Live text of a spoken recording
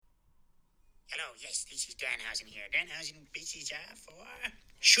Hello, yes, this is Danhausen here. Danhausen, this is for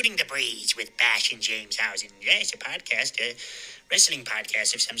Shooting the Breeze with Bash and James Hausen. Yes, a podcast, a wrestling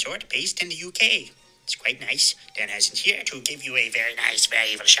podcast of some sort, based in the UK. It's quite nice. Danhausen's here to give you a very nice, very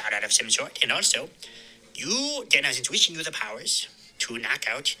evil shout out of some sort. And also, Danhausen's wishing you the powers to knock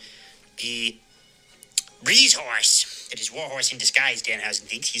out the Breeze Horse. That is Warhorse in disguise, Danhausen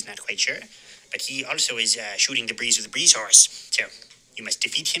thinks. He's not quite sure. But he also is shooting the breeze with the Breeze Horse. So, you must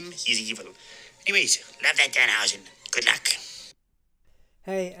defeat him. He's evil. Anyways, love that, Danhausen. Good luck.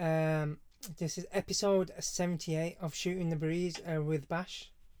 Hey, this is episode 78 of Shooting the Breeze with Bash.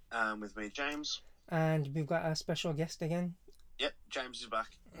 With me, James. And we've got a special guest again. Yep, James is back.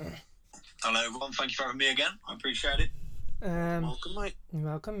 Hello, everyone. Thank you for having me again. I appreciate it. Welcome, mate. You're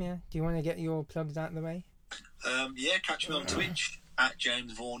welcome, yeah. Do you want to get your plugs out of the way? Yeah, catch me on Twitch at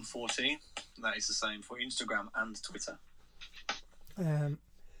JamesVaughan14. That is the same for Instagram and Twitter.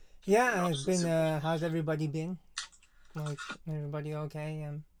 Yeah, it's been, how's everybody been? Like, everybody okay?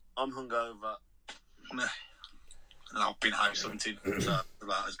 I'm hungover. And I've been house hunting, so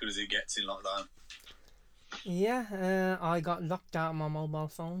about as good as it gets in lockdown. Yeah, I got locked out of my mobile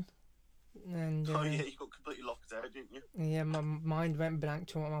phone. And, Oh, yeah, you got completely locked out, didn't you? Yeah, my mind went blank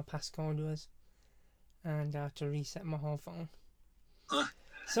to what my passcode was. And I had to reset my whole phone.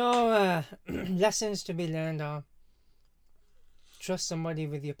 So, lessons to be learned are trust somebody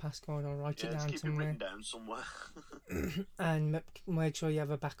with your passcode or write it Yeah, just down keep it somewhere. written down somewhere. And make sure you have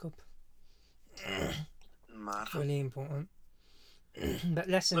a backup. Mad. Really important. But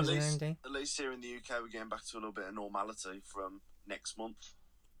lessons learned, eh? At least here in the UK, we're getting back to a little bit of normality from next month.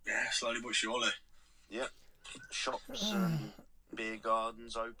 Yeah, slowly but surely. Yep. Shops and beer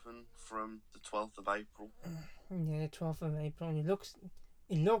gardens open from the 12th of April. Yeah, 12th of April.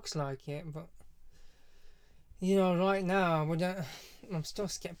 It looks like it, but you know, right now I'm still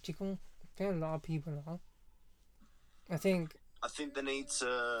skeptical. I think a lot of people are. I think they need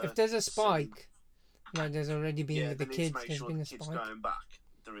to. if there's a spike, like there's already been Yeah, with the they need kids, to make there's sure been the a kids spike. going back.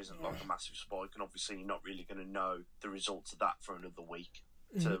 There isn't like a massive spike, and obviously you're not really going to know the results of that for another week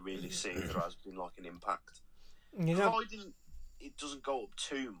to really see if there has been like an impact. You know, Providing it doesn't go up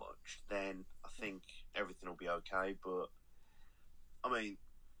too much, then I think everything will be okay. But I mean,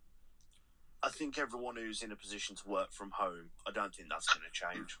 I think everyone who's in a position to work from home, I don't think that's going to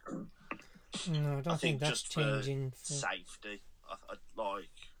change. no, I don't think that's just changing. for safety, I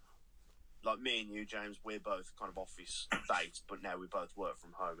like me and you, James, we're both kind of office based, but now we both work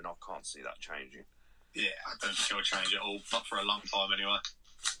from home, and I can't see that changing. Yeah, I don't think it'll change at all. Not for a long time, anyway.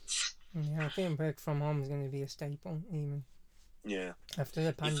 Yeah, I think work from home is going to be a staple, even Yeah. after the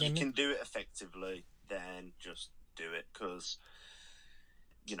If pandemic. you can do it effectively, then just do it, because,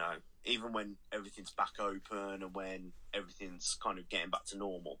 you know, even when everything's back open and when everything's kind of getting back to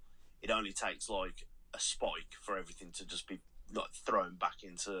normal, it only takes like a spike for everything to just be like thrown back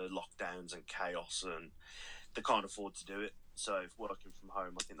into lockdowns and chaos, and they can't afford to do it. So if working from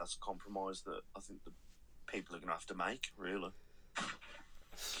home, I think that's a compromise that I think the people are going to have to make, really.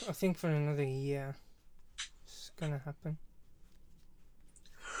 I think for another year, it's gonna happen.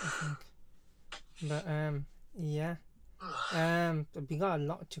 I think. But yeah. We got a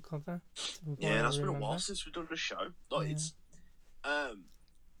lot to cover. Yeah, that's been a while since we've done a show. Like it's, I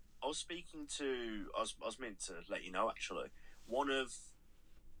was meant to let you know actually. One of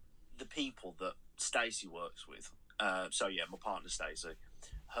the people that Stacey works with, so yeah, my partner Stacey,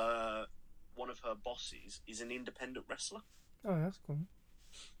 one of her bosses is an independent wrestler. Oh, that's cool.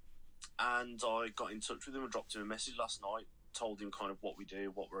 And I got in touch with him and dropped him a message last night, told him kind of what we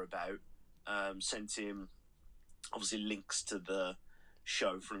do, what we're about, sent him obviously links to the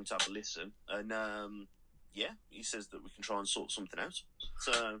show for him to have a listen, and yeah, he says that we can try and sort something out.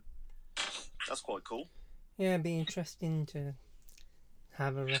 So that's quite cool. Yeah, it'd be interesting to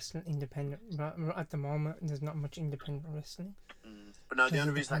have a wrestling independent. But at the moment, there's not much independent wrestling. But no, the Because only of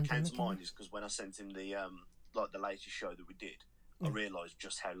the reason that came to pandemic, mind is because when I sent him the like the latest show that we did, I realised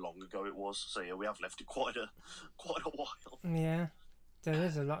just how long ago it was. So yeah, we have left it quite a while. Yeah, there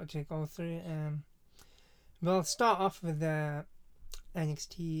is a lot to go through. We'll start off with the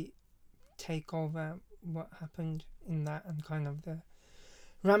NXT takeover, what happened in that, and kind of the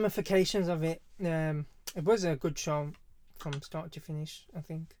ramifications of it. It was a good show from start to finish, I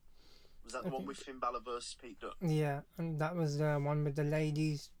think. Was that the one with Finn Balor versus Pete Dunne? Yeah, and that was the one with the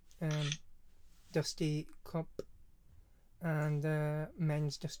ladies Dusty Cup and the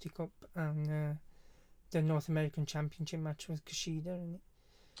men's Dusty Cup, and the North American Championship match with Kushida in it.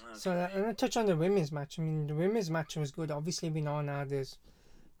 Okay. So and I touch on the women's match. I mean, the women's match was good. Obviously, we know now they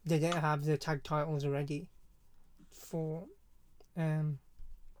didn't have the tag titles already for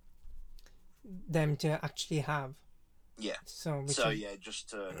them to actually have. Yeah. So Just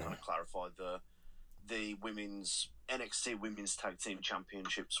to kind of clarify, the women's NXT Women's Tag Team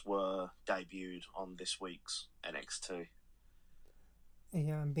Championships were debuted on this week's NXT.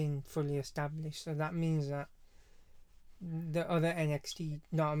 Yeah, being fully established. So that means that the other NXT,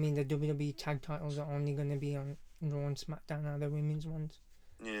 no, I mean the WWE tag titles are only going to be on Raw and SmackDown, are the women's ones.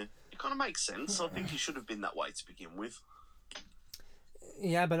 Yeah, it kind of makes sense. I think it should have been that way to begin with.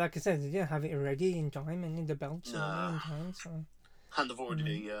 Yeah, but like I said, they didn't have it ready in time, and the belts Nah. ready in time, so... And they've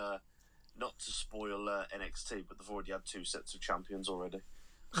already, not to spoil NXT, but they've already had 2 sets of champions already.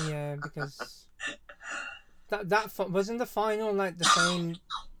 Yeah, because... wasn't the final, like, the same,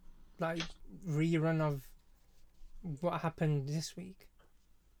 like, rerun of what happened this week?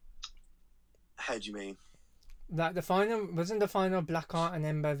 How do you mean? Like, wasn't the final Blackheart and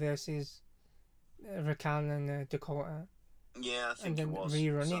Ember versus Raquel and Dakota? Yeah, I think and then it was.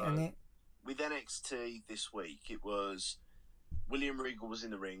 Rerun it, and it... With NXT this week, it was William Regal was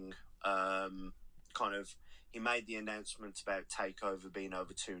in the ring. He made the announcement about TakeOver being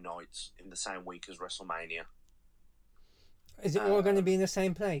over 2 nights in the same week as WrestleMania. Is it all going to be in the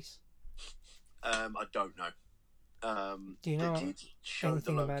same place? I don't know. Do you know they did show the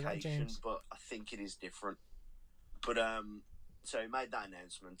anything about location, that, James? but I think it is different. But so he made that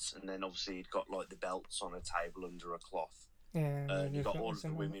announcement, and then obviously he'd got like the belts on a table under a cloth. Yeah, You got all of the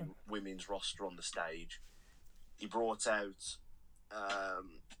women's roster on the stage. He brought out,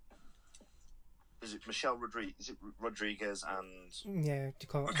 is it Michelle Rodriguez? Is it Rodriguez and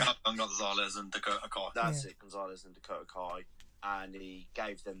Dakota. Gonzalez and Dakota Kai. That's it, Gonzalez and Dakota Kai, and he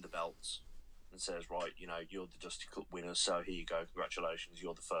gave them the belts and says, "Right, you're the Dusty Cup winners, so here you go. Congratulations,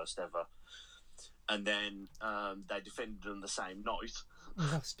 you're the first ever." And then they defended them the same night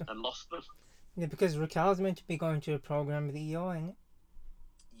and lost them. Yeah, because Raquel's meant to be going to a program with EO, ain't it?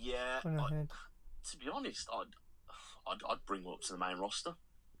 Yeah, to be honest, I'd bring her up to the main roster.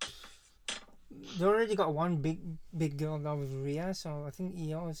 They already got one big girl that was Rhea, so I think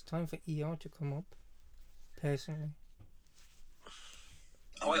it's time for EO to come up. Personally,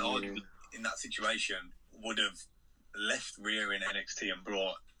 I argue in that situation would have left Rhea in NXT and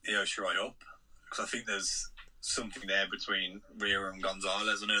brought Io Shirai up, because I think there's something there between Rhea and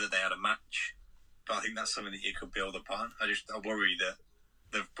Gonzalez. I know that they had a match, but I think that's something that you could build upon. I worry that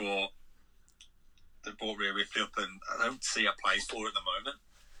they've brought Rhea Ripley up, and I don't see a place for it at the moment,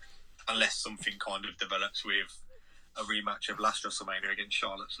 unless something kind of develops with a rematch of last WrestleMania against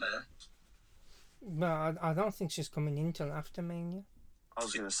Charlotte Flair. But I don't think she's coming in till after Mania. I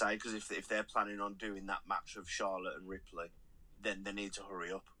was going to say, because if they're planning on doing that match of Charlotte and Ripley, then they need to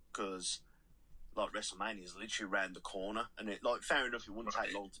hurry up, because like WrestleMania is literally around the corner, and fair enough, it wouldn't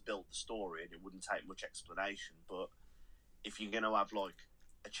take long to build the story, and it wouldn't take much explanation. But if you're going to have like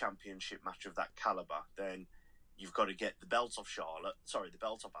a championship match of that caliber, then you've got to get the belt off the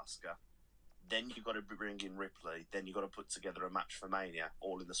belt off Asuka. Then you've got to bring in Ripley. Then you've got to put together a match for Mania,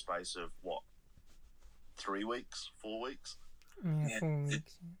 all in the space of 3 weeks, 4 weeks. Yeah, 4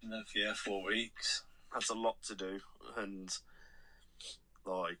 weeks. Yeah, 4 weeks. That's a lot to do, and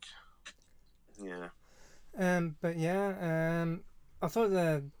yeah. But yeah, I thought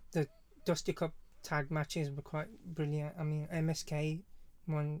the Dusty Cup tag matches were quite brilliant. I mean, MSK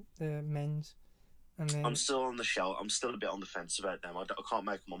won the men's, and then I'm still on the show. I'm still a bit on the fence about them. I can't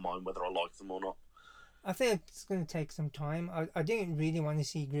make up my mind whether I like them or not. I think it's going to take some time. I didn't really want to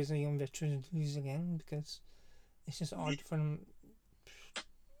see Grizzly Young Veterans lose again, because it's just odd for them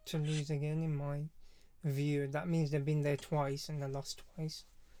to lose again, in my view. That means they've been there twice and they lost twice,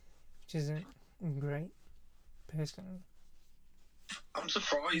 which isn't great, personally. I'm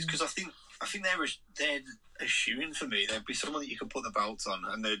surprised, because I think they're a shoo-in for me. They'd be someone that you could put the belts on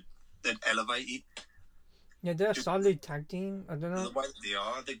and they'd elevate it. Yeah, they're a solid tag team. I don't know. The way that they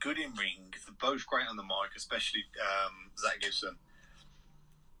are, they're good in ring. They're both great on the mic, especially Zach Gibson.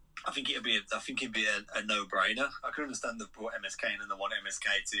 I think it'd be a no-brainer. I can understand they've brought MSK in and they want MSK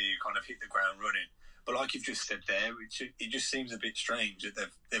to kind of hit the ground running. But like you've just said there, it just seems a bit strange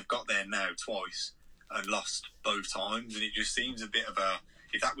that they've got there now twice and lost both times, and it just seems a bit of a,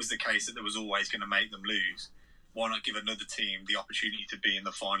 if that was the case that there was always going to make them lose, why not give another team the opportunity to be in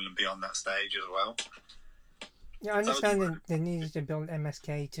the final and be on that stage as well? Yeah, I understand that they needed to build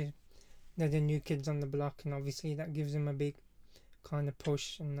MSK to, they're the new kids on the block, and obviously that gives them a big kind of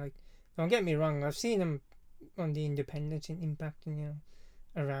push. And like, don't get me wrong, I've seen them on the independents and Impact and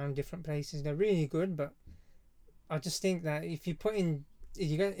around different places. They're really good, but I just think that if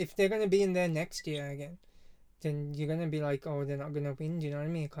they're gonna be in there next year again, then you're gonna be like, oh, they're not gonna win. Do you know what I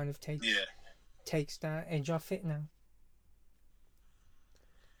mean? It kind of takes that edge off it now.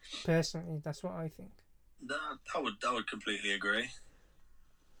 Personally, that's what I think. No, I would completely agree.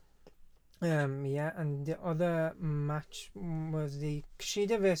 Yeah, and the other match was the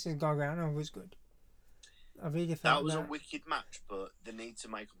Kushida versus Gargano was good. I really felt That was a wicked match, but they need to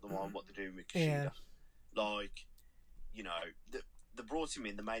make up their mind what they're doing with Kushida. Yeah. Like, you know, they brought him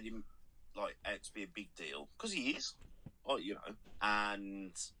in, they made him like out to be a big deal because he is, you know,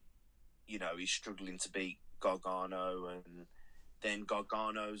 and you know he's struggling to beat Gargano, and then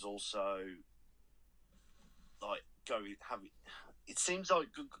Gargano's also like having. It seems like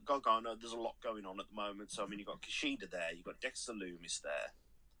Gargano, there's a lot going on at the moment. So I mean, you've got Kushida there, you've got Dexter Lumis there.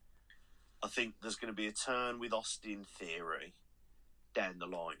 I think there's going to be a turn with Austin Theory down the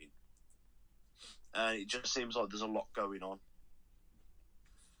line. And it just seems like there's a lot going on.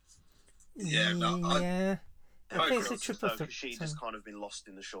 Yeah, no, yeah. I think it's a triple threat. threat. Kushida's kind of been lost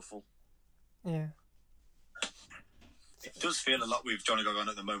in the shuffle. Yeah. It does feel a lot with Johnny Gargano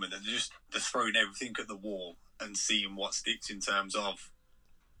at the moment that they're throwing everything at the wall and seeing what sticks in terms of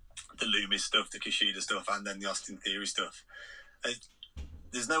the Loomis stuff, the Kushida stuff, and then the Austin Theory stuff.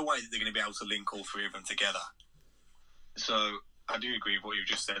 There's no way that they're going to be able to link all three of them together. So I do agree with what you've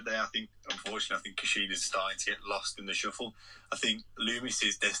just said there. Unfortunately, I think Kushida's starting to get lost in the shuffle. I think Loomis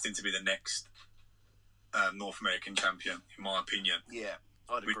is destined to be the next North American champion, in my opinion. Yeah,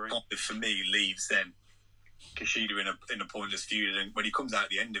 I'd agree. Which for me leaves then Kushida in a pointless feud, and when he comes out at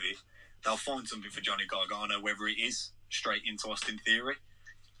the end of it, they'll find something for Johnny Gargano, whether it is straight into Austin Theory,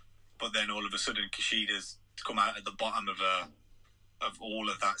 but then all of a sudden Kushida's come out at the bottom of all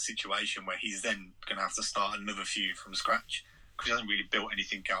of that situation, where he's then going to have to start another feud from scratch because he hasn't really built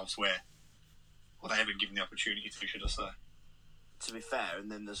anything elsewhere, or they haven't given the opportunity to, should I say. To be fair,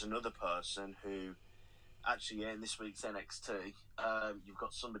 and then there's another person who actually, in this week's NXT, you've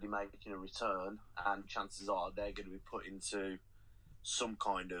got somebody making a return, and chances are they're going to be put into some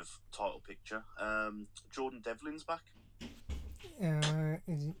kind of title picture. Jordan Devlin's back.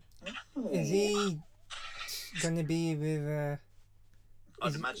 Is he going to be with?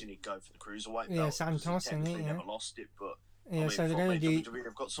 I'd imagine he'd go for the cruiserweight belt. Yeah, Santos, he isn't it? Yeah. never lost it, but Yeah, I mean, so they're going to do. WWE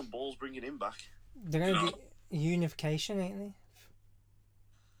have got some balls bringing him back. They're going to do unification, ain't they?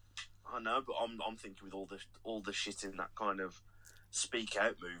 I know, but I'm thinking with all the shit in that kind of speak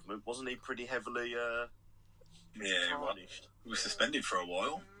out movement, wasn't he pretty heavily tarnished? He was suspended for a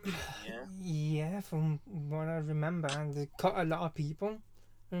while. Yeah. Yeah, from what I remember, and they cut a lot of people.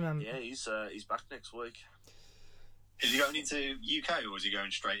 Remember? Yeah, he's back next week. Is he going into UK, or is he going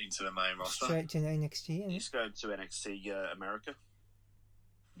straight into the main roster? Straight to NXT. Isn't He's going to NXT America.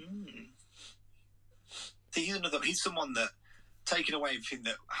 He's someone that, taking away everything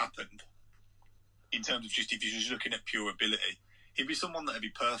that happened, in terms of just if you're just looking at pure ability, he'd be someone that would be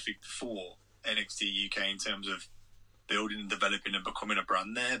perfect for NXT UK in terms of building and developing and becoming a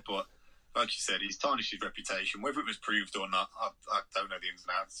brand there. But like you said, he's tarnished his reputation. Whether it was proved or not, I don't know the ins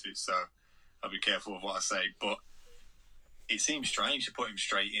and outs of it, so I'll be careful with what I say. But it seems strange to put him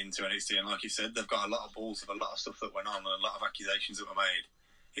straight into NXT, and like you said, they've got a lot of balls of a lot of stuff that went on and a lot of accusations that were made.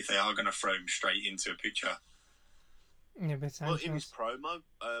 If they are going to throw him straight into a picture. Yeah, but Well, in his promo,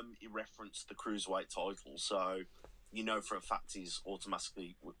 he referenced the cruiserweight title, so you know for a fact he's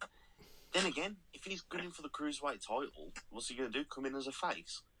automatically. Then again, if he's gunning for the cruiserweight title, what's he going to do? Come in as a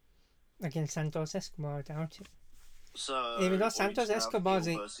face? Against Santos Escobar, I doubt it. So Even though Santos Escobar's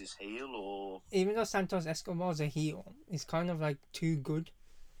heel versus heel, or even though Santos Escobar's a heel, he's kind of like too good.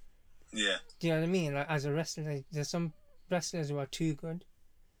 Yeah. Do you know what I mean? Like as a wrestler, there's some wrestlers who are too good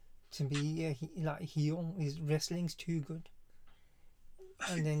to be like heel. His wrestling's too good,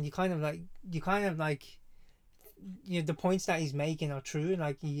 and then you kind of like you know, the points that he's making are true.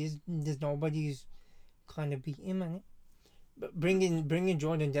 Like there's nobody who's kind of beat him in it. But bringing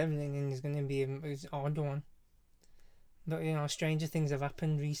Jordan Devlin in is going to be an odd one. But you know, stranger things have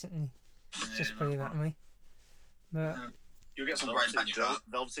happened recently. Just put it that way. But you'll get some great matches.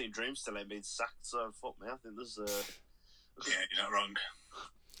 Velveteen Dream still ain't been sacked, so fuck me. I think there's Yeah, you're not wrong.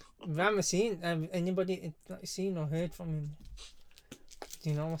 we haven't seen anybody seen or heard from him. Do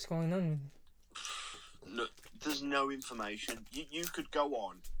you know what's going on with him? No, there's no information. You could go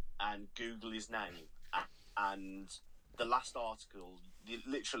on and Google his name, and the last article,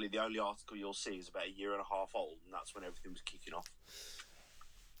 literally the only article you'll see is about a year and a half old, and that's when everything was kicking off.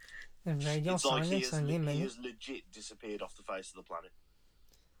 The radio It's like he silence has legit disappeared off the face of the planet.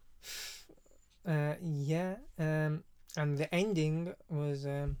 And the ending was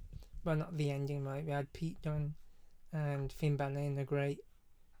well, not the ending, right? We had Pete Dunne and Finn Balor in a great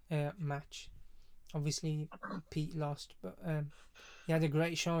match. Obviously Pete lost, but he had a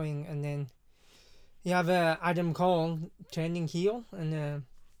great showing, and then you have Adam Cole turning heel and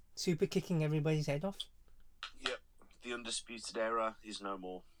super kicking everybody's head off. Yep. The Undisputed Era is no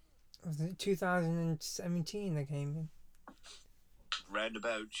more. Was it 2017 they came in?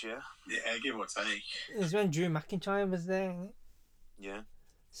 Roundabouts, yeah. Yeah, give or take. It was when Drew McIntyre was there, innit? Yeah.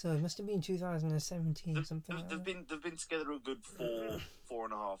 So it must have been 2017, something like that. They've been together a good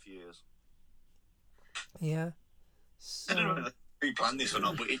 4.5 years. Yeah. I don't know So, if they planned this or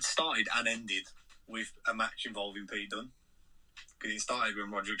not, but it started and ended with a match involving Pete Dunne. Because it started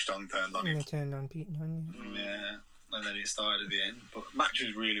when Roderick Strong turned on they him. turned on Pete Dunne. Yeah, and then it started at the end. But the match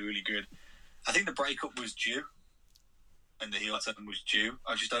was really, really good. I think the breakup was due, and the heel turn was due.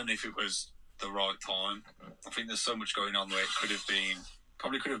 I just don't know if it was the right time. I think there's so much going on where it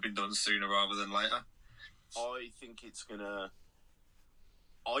probably could have been done sooner rather than later. I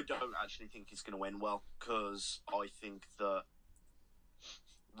don't actually think it's going to end well, because I think that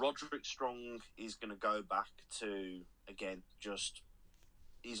Roderick Strong is going to go back to, again, just,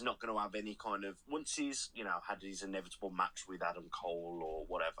 he's not going to have any kind of, once he's, had his inevitable match with Adam Cole or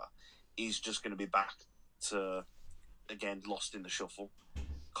whatever, he's just going to be back to, again, lost in the shuffle.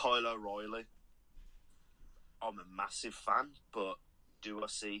 Kyle O'Reilly, I'm a massive fan, but do I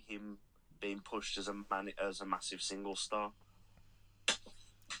see him being pushed as a massive single star?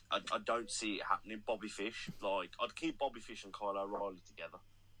 I don't see it happening. Bobby Fish, I'd keep Bobby Fish and Kyle O'Reilly together.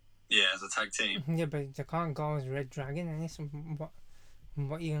 Yeah, as a tag team. Yeah, but they can't go as Red Dragon, and it's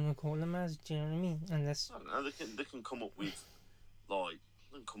what are you gonna call them as? Do you know what I mean? Unless I don't know. They can come up with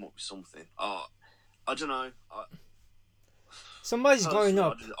something. I don't know. somebody's going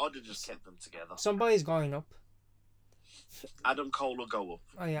up. I'd have just kept them together. Somebody's going up. Adam Cole will go up.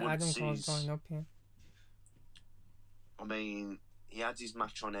 Oh yeah, Once Adam Cole's he's- going up. Yeah. I mean, he had his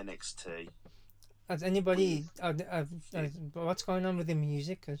match on NXT. Has anybody? What's going on with the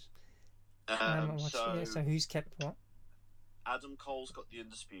music? Because I haven't watched it yet. So who's kept what? Adam Cole's got the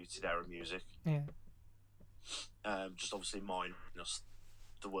Undisputed Era music. Yeah. Just obviously minus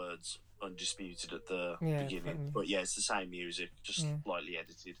the words Undisputed at the Yeah, beginning. probably. But yeah, it's the same music, just Yeah. slightly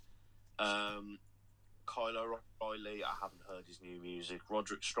edited. Kyle O'Reilly, I haven't heard his new music.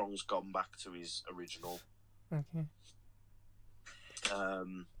 Roderick Strong's gone back to his original. Okay.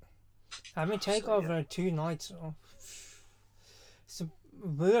 So, Having Takeover 2 nights. So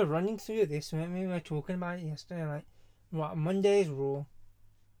we were running through this. We were talking about it yesterday. Like, what, Monday's Raw.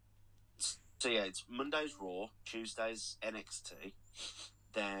 So yeah, it's Monday's Raw, Tuesday's NXT,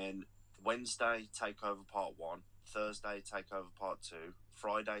 then Wednesday Takeover Part 1, Thursday Takeover Part 2,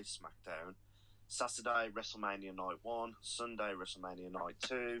 Friday SmackDown, Saturday WrestleMania Night 1, Sunday WrestleMania Night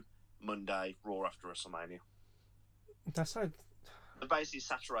 2, Monday Raw after WrestleMania. That's like, They're basically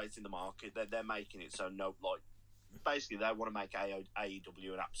saturating the market. They're making it so basically they want to make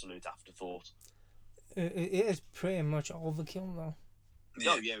AEW an absolute afterthought. it is pretty much overkill though.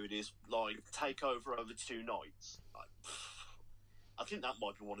 Oh yeah, it is. Takeover over 2 nights. I think that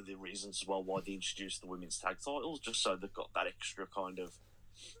might be one of the reasons as well why they introduced the women's tag titles, just so they've got that extra kind of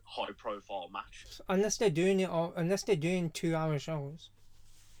high-profile match. Unless they're doing 2-hour shows.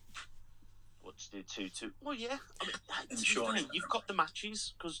 What's the two? Well, yeah. I mean, to be Sure. fair, you've got the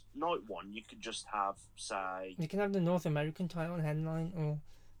matches, because night 1 you could just have, say, You can have the North American title headline or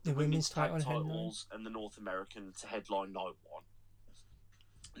the women's title headline. titles and the North American to headline night 1.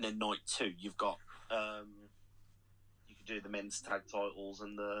 And then night 2 you've got you could do the men's tag titles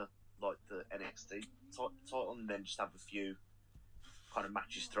and the NXT title, and then just have a few kind of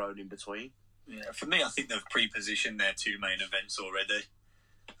matches thrown in between. Yeah, for me, I think they've pre-positioned their 2 main events already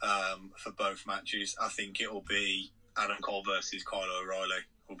for both matches. I think it will be Adam Cole versus Kyle O'Reilly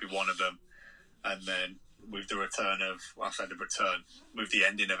will be one of them, and then with the return of, with the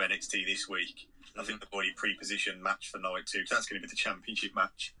ending of NXT this week, I think they've already pre-positioned match for night 2, because that's going to be the championship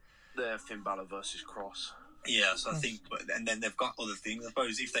match. The Finn Balor versus Cross. Yeah, so I think, and then they've got other things. I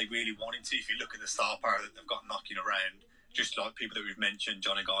suppose if they really wanted to, if you look at the star power that they've got knocking around, just like people that we've mentioned,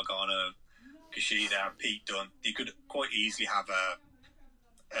 Johnny Gargano, Kushida, Pete Dunne, you could quite easily have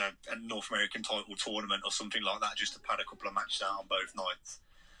a North American title tournament or something like that, just to pad a couple of matches out on both nights.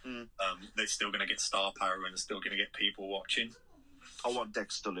 They're still going to get star power and they're still going to get people watching. I want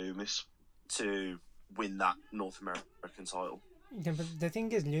Dexter Lumis to win that North American title. Yeah, but the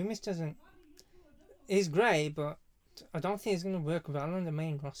thing is, Loomis doesn't. He's great, but I don't think he's going to work well on the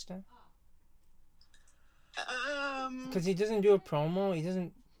main roster. Because he doesn't do a promo. He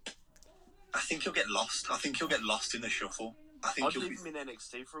doesn't. I think he'll get lost. I think he'll get lost in the shuffle. I'd leave him in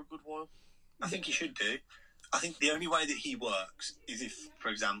NXT for a good while. I think he should do. I think the only way that he works is if, for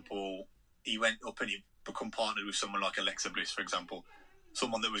example, he went up and he become partnered with someone like Alexa Bliss, for example,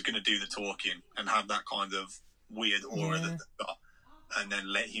 someone that was going to do the talking and have that kind of weird aura that they've got. and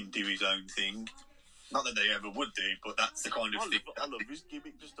then let him do his own thing. Not that they ever would do, but that's the kind of thing. I love his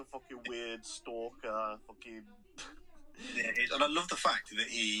gimmick, just a fucking weird stalker, fucking... Yeah, and I love the fact that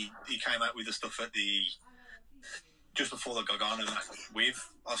he came out with the stuff at just before the Gargano match with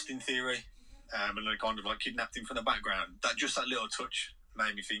Austin Theory, and they kind of like kidnapped him from the background. That little touch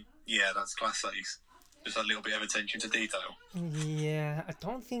made me think, yeah, that's class. That is just a little bit of attention to detail. Yeah, I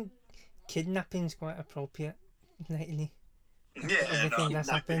don't think kidnapping's quite appropriate lately. Yeah, Everything that's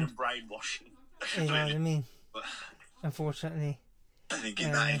happened. And brainwashing. You know what I mean? But Unfortunately. I think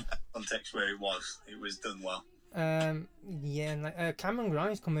in that context where it was done well. Yeah, like Cameron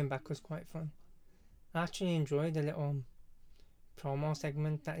Grimes coming back was quite fun. I actually enjoyed the little promo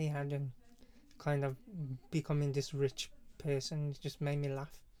segment that he had, and kind of becoming this rich person. It just made me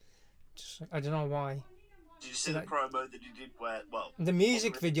laugh. Just, I don't know why. Did you see the promo that he did where, well... The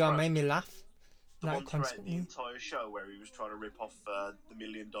music video made me laugh. The Like one throughout the constantly. entire show where he was trying to rip off the $1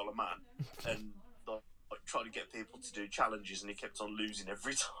 Million Man and like, trying to get people to do challenges, and he kept on losing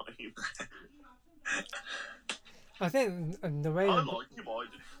every time. I think the way I like him, I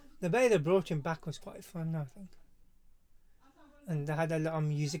do. the way they brought him back was quite fun, I think. And they had a little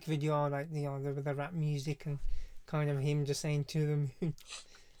music video, like, you know, with the rap music and kind of him just saying "to the moon,"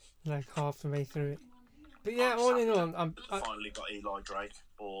 like half the way through it. But yeah, all in all, Finally got Eli Drake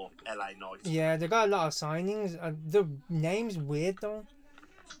or LA Knight. yeah, they got a lot of signings. The name's weird though.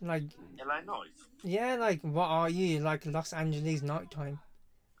 Like, LA Knight? yeah, like, what are you? Like Los Angeles nighttime?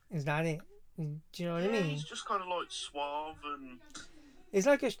 Is that it? Do you know what I mean? He's just kind of like suave and... It's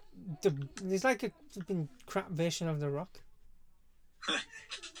like it's like a flipping crap version of The Rock.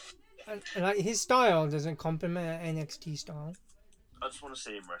 And, like, his style doesn't complement NXT style. I just want to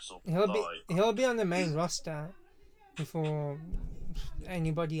see him wrestle. He'll be on the main roster before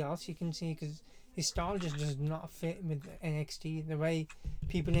anybody else you can see, because his style just does not fit with NXT. The way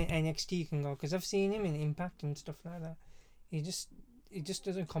people in NXT can go, because I've seen him in Impact and stuff like that. He just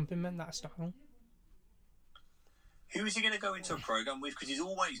doesn't complement that style. Who is he going to go into a program with? Because he's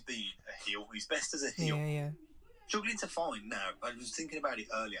always been a heel. He's best as a heel. Yeah. Struggling to find now. I was thinking about it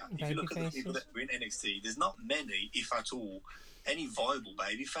earlier. If you look at the people that are in NXT, there's not many, if at all, any viable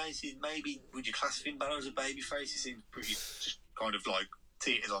baby faces. Maybe would you class Finn Balor as a baby face? He seems pretty just kind of like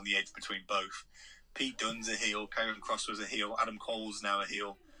teeters on the edge between both. Pete Dunne's a heel. Karen Cross was a heel. Adam Cole's now a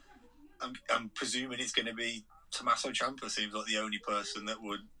heel. I'm presuming it's going to be Tommaso Ciampa. Seems like the only person that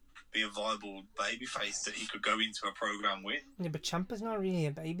would be a viable baby face that he could go into a program with. Yeah, but Ciampa's not really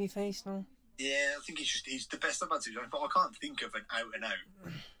a baby face, no. Yeah, I think he's the best about it, but I can't think of an out and out.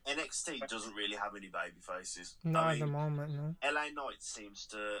 NXT doesn't really have any baby faces. Not at the moment, no. LA Knight seems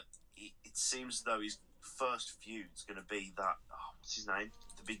to... It seems though his first feud's going to be that... Oh, what's his name?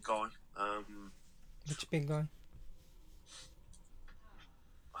 The big guy. Which big guy?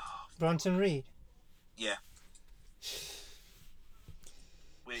 Bronson Reed. Yeah.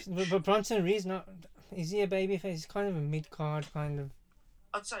 But Bronson Reed's not... Is he a babyface? He's kind of a mid-card kind of...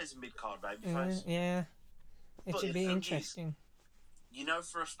 I'd say he's a mid-card babyface. Yeah. It But should the be thing interesting. You know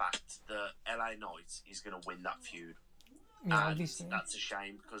for a fact that LA Knight is going to win that feud. Yeah, and obviously. that's a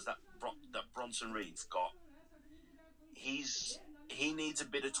shame, because that Bronson Reed's got... He needs a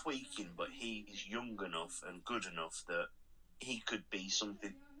bit of tweaking, but he is young enough and good enough that he could be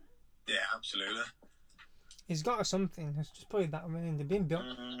something. Yeah, absolutely. He's got something. Let's just put it that way. They've been built.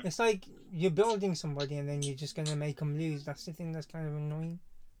 Mm-hmm. It's like you're building somebody and then you're just gonna make them lose. That's the thing that's kind of annoying.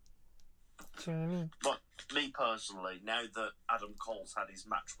 Do you know what I mean? But me personally, now that Adam Cole's had his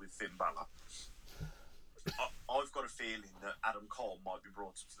match with Finn Balor, I've got a feeling that Adam Cole might be brought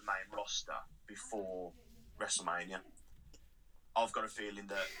up to the main roster before WrestleMania. I've got a feeling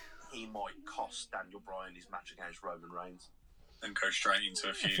that he might cost Daniel Bryan his match against Roman Reigns. And go straight into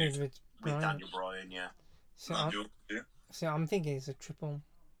a I feud. think with With Bryan. Daniel Bryan, yeah. So I'm thinking it's a triple.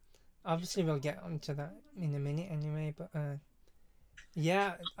 Obviously, we'll get onto that in a minute anyway. But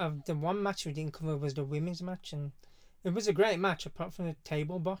yeah, the one match we didn't cover was the women's match, and it was a great match apart from the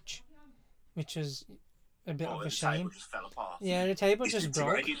table botch, which was a bit of a The shame. table just fell apart. Yeah, the table just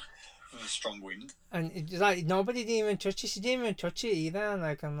broke, A strong wind. and it's like nobody didn't even touch it. She didn't even touch it either.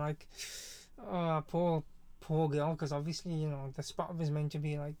 Like, I'm like, oh, poor girl, because obviously, you know, the spot was meant to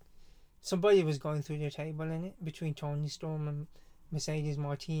be like somebody was going through the table in it between Toni Storm and Mercedes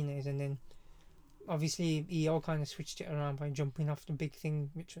Martinez, and then obviously EO kind of switched it around by jumping off the big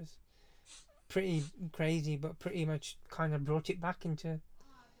thing, which was pretty crazy, but pretty much kind of brought it back into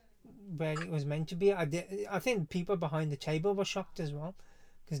where it was meant to be. I think people behind the table were shocked as well,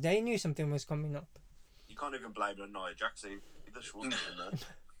 because they knew something was coming up. You can't even blame it on Nia Jackson. She wasn't in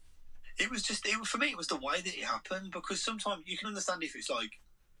there. For me, it was the way that it happened, because sometimes you can understand if it's like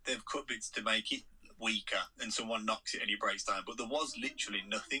they've cut bits to make it weaker and someone knocks it and he breaks down, but there was literally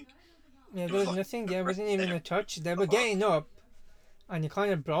nothing. Yeah, there was like nothing. Yeah, it wasn't even a touch. They were getting up, and it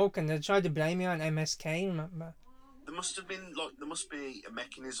kind of broke, and they tried to blame me on MSK. Remember? There must be a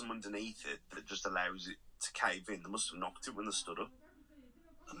mechanism underneath it that just allows it to cave in. They must have knocked it when they stood up.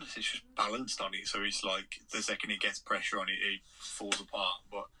 Unless it's just balanced on it, so it's like the second it gets pressure on it, it falls apart.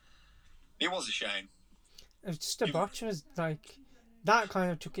 But it was a shame. It was just a botch. Was like that kind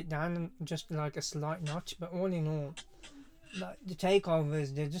of took it down, and just like a slight notch. But all in all, like the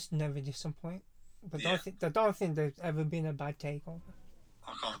takeovers, they just never disappoint. But I don't think there's ever been a bad takeover.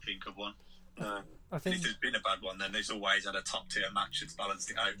 I can't think of one. No. I think if there's been a bad one, then there's always had a top tier match that's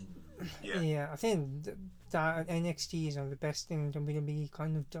balanced it out. Yeah, I think that NXT is the best thing WWE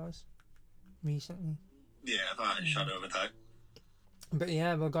kind of does recently. Yeah, without a shadow of a doubt. But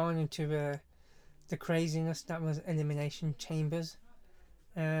yeah, we're going into the craziness that was Elimination Chambers.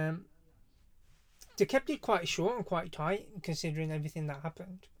 They kept it quite short and quite tight, considering everything that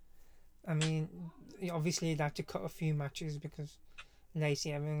happened. I mean, obviously they had to cut a few matches because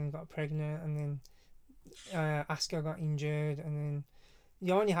Lacey Evans got pregnant, and then Asuka got injured, and then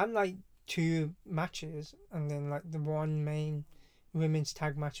you only had like 2 matches, and then like the one main women's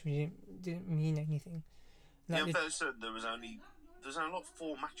tag match didn't mean anything. Like, yeah, so there was only like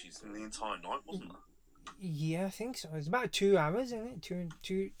 4 matches in the entire night, wasn't there? Yeah, I think so. It's about 2 hours, isn't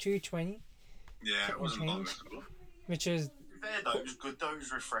it? 2:20. Yeah, it wasn't long. Which is fair though. It was good though. It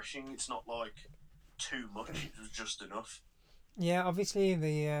was refreshing. It's not like too much. It was just enough. Yeah, obviously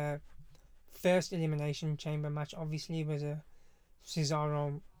the first Elimination Chamber match obviously was a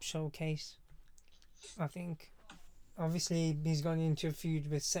Cesaro showcase. I think obviously he's gone into a feud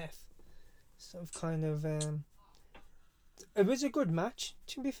with Seth, so kind of it was a good match,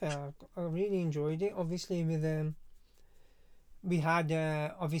 to be fair. I really enjoyed it. Obviously with we had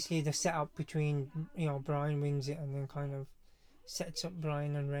obviously the setup between, you know, Bryan wins it and then kind of sets up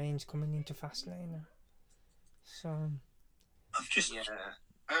Bryan and Reigns coming into Fastlane. So I've just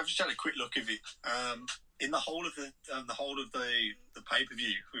had a quick look of it. In the whole of the pay per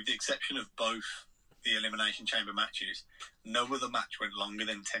view, with the exception of both the Elimination Chamber matches, no other match went longer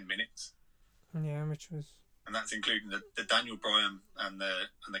than 10 minutes. Yeah, which was, and that's including the Daniel Bryan and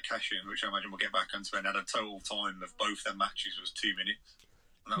the cash-in, which I imagine we'll get back onto. And had a total time of both their matches was 2 minutes,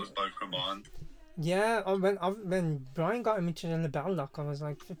 and that was both combined. Yeah, when Bryan got him into the LeBell Lock, I was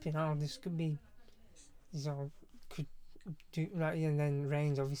like, flipping out, this could be, you know, could do like, and then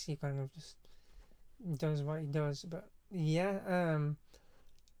Reigns obviously kind of just does what he does. But yeah,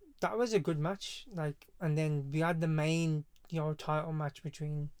 that was a good match. Like, and then we had the main, you know, title match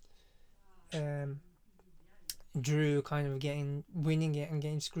between Drew kind of winning it and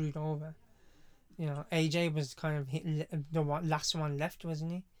getting screwed over. You know, AJ was kind of the last one left,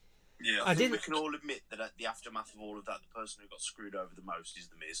 wasn't he? Yeah, I think we can all admit that at the aftermath of all of that, the person who got screwed over the most is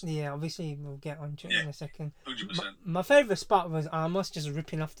The Miz. Yeah, obviously we'll get onto it in a second. 100%. My favourite spot was Amos just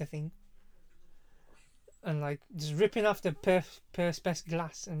ripping off the thing. And like, just ripping off the Perspex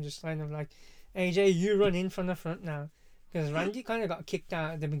glass and just kind of like, AJ, you run in from the front now. Because Randy kind of got kicked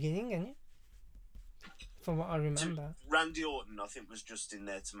out at the beginning, didn't he? From what I remember. Randy Orton, I think, was just in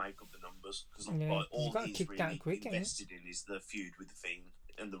there to make up the numbers. Because Yeah, like, all he got he's kicked really out quick, invested in is the feud with The Fiend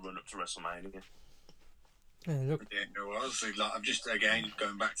and the run-up to WrestleMania. Yeah, look. Yeah, it was. Like, I'm just, again,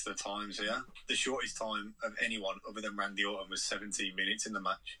 going back to the times here. The shortest time of anyone other than Randy Orton was 17 minutes in the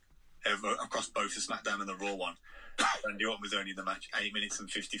match. Across both the SmackDown and the Raw one. Randy Orton was only in the match 8 minutes and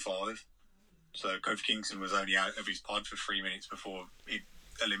 55. So Kofi Kingston was only out of his pod for 3 minutes before he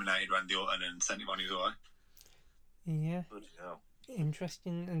eliminated Randy Orton and sent him on his way. Yeah.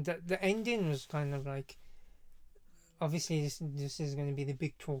 Interesting. And the ending was kind of like, obviously this is going to be the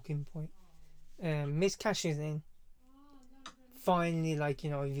big talking point. Miz cashes in. Finally, like,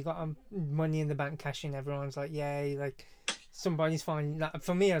 you know, if you got Money in the Bank cash in, everyone's like, yay, like, somebody's finally, like,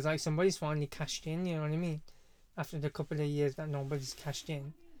 for me, I was like, somebody's finally cashed in, you know what I mean? After the couple of years that nobody's cashed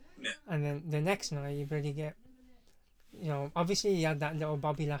in. Yeah. And then the next night, you really get, you know, obviously you had that little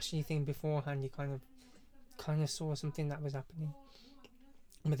Bobby Lashley thing beforehand, you kind of saw something that was happening.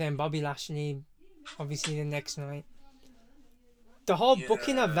 But then Bobby Lashley, obviously the next night, the whole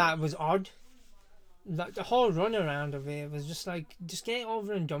booking of that was odd. Like, the whole run around of it was just like, just get it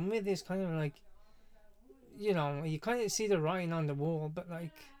over and done with. It's kind of like, you know, you kind of see the writing on the wall, but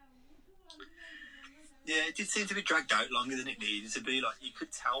like, yeah, it did seem to be dragged out longer than it needed to be. Like, you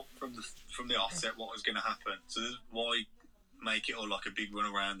could tell from the offset what was going to happen. So why make it all like a big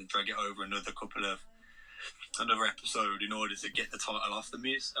run around and drag it over another couple of another episode in order to get the title off the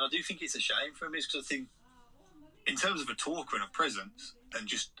Miz. And I do think it's a shame for Miz, because I think in terms of a talker and a presence and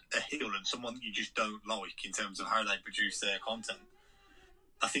just a heel and someone that you just don't like in terms of how they produce their content,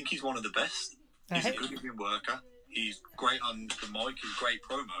 I think he's one of the best. He's a good in worker. He's great on the mic. He's a great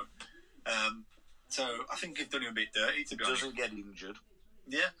promo. So I think they've done him a bit dirty, to be honest. Doesn't get injured.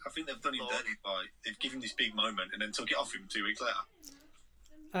 Yeah, I think they've done him dirty by they've given him this big moment and then took it off him 2 weeks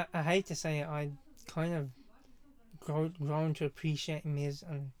later. I hate to say it, I kind of grown to appreciate Miz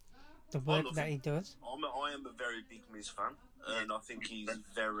and the work that he does. I am a very big Miz fan, and I think he's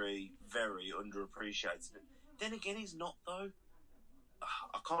very, very underappreciated. Then again, he's not, though.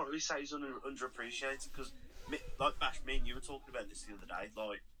 I can't really say he's underappreciated, because, like Bash, me and you were talking about this the other day,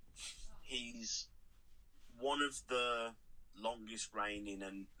 like, he's one of the longest reigning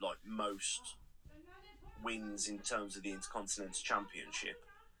and, like, most wins in terms of the Intercontinental Championship.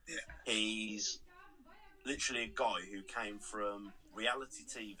 Yeah. He's literally a guy who came from reality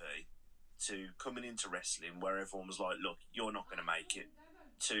TV to coming into wrestling where everyone was like, look, you're not going to make it,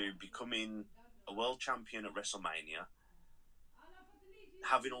 to becoming a world champion at WrestleMania,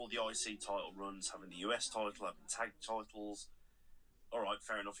 having all the IC title runs, having the US title, having tag titles. All right,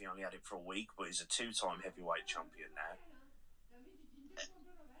 fair enough, he only had it for a week, but he's a 2-time heavyweight champion now.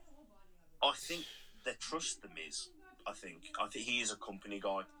 I think they trust the Miz. I think he is a company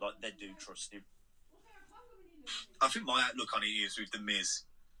guy. Like, they do trust him. I think my outlook on it is with the Miz,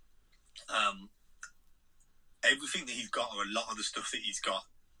 everything that he's got, or a lot of the stuff that he's got,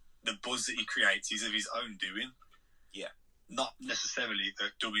 the buzz that he creates is of his own doing. Yeah. Not necessarily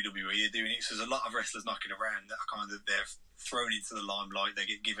that WWE are doing it. So there's a lot of wrestlers knocking around that are kind of, they're thrown into the limelight, they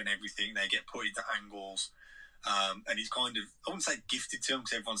get given everything, they get put into angles, and it's kind of, I wouldn't say gifted to them,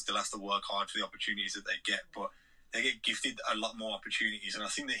 because everyone still has to work hard for the opportunities that they get, but they get gifted a lot more opportunities. And I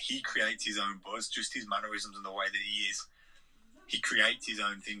think that he creates his own buzz, just his mannerisms and the way that he is. He creates his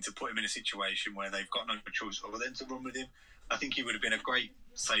own thing to put him in a situation where they've got no choice other than to run with him. I think he would have been a great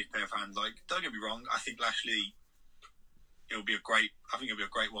safe pair of hands. Like, don't get me wrong, I think Lashley, he'll be a great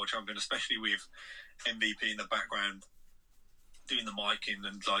world champion, especially with MVP in the background, doing the micing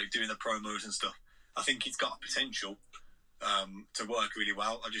and like doing the promos and stuff. I think he's got potential to work really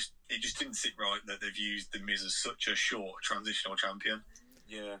well. It just didn't sit right that they've used the Miz as such a short transitional champion.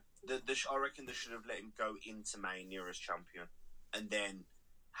 Yeah, I reckon they should have let him go into Mania as champion, and then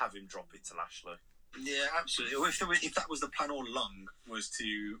have him drop it to Lashley. Yeah, absolutely. If that was the plan all along, was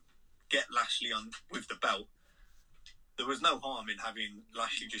to get Lashley on with the belt, there was no harm in having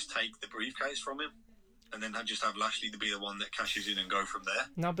Lashley just take the briefcase from him, and then just have Lashley to be the one that cashes in and go from there.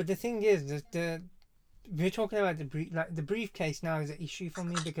 No, but the thing is, we're talking about the briefcase now is an issue for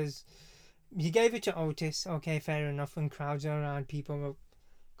me, because you gave it to Otis, okay, fair enough, when crowds are around, people were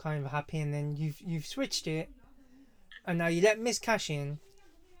kind of happy, and then you've switched it, and now you let Miz cash in,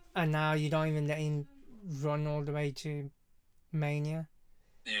 and now you don't even let him run all the way to Mania.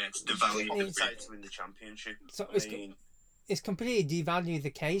 Yeah, it's devalued. To win the championship. So it's completely devalued the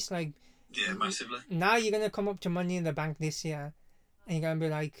case. Like, yeah, massively. Now you're gonna come up to Money in the Bank this year, and you're gonna be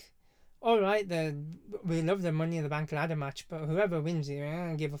like, all right, we love the Money in the Bank ladder match, but whoever wins it, I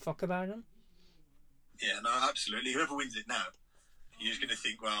don't give a fuck about them. Yeah, no, absolutely. Whoever wins it now, you're just gonna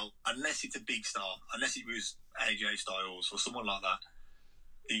think, well, unless it's a big star, unless it was AJ Styles or someone like that,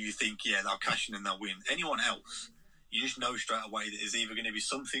 you think, yeah, they'll cash in and they'll win. Anyone else, you just know straight away that there's either going to be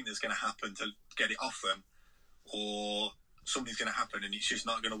something that's going to happen to get it off them, or something's going to happen and it's just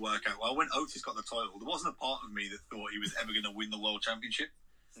not going to work out. Well, when Otis got the title, there wasn't a part of me that thought he was ever going to win the World Championship.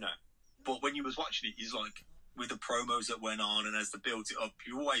 No. But when you was watching it, he's like, with the promos that went on and as they built it up,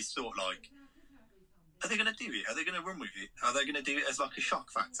 you always thought, like, are they going to do it? Are they going to run with it? Are they going to do it as like a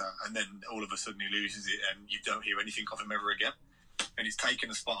shock factor? And then all of a sudden he loses it and you don't hear anything of him ever again. And it's taken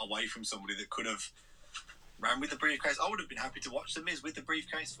a spot away from somebody that could have ran with the briefcase. I would have been happy to watch The Miz with the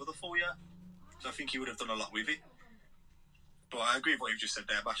briefcase for the full year. So I think he would have done a lot with it. But I agree with what you've just said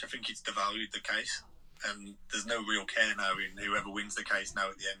there, Bash. I think it's devalued the case. And there's no real care now in whoever wins the case now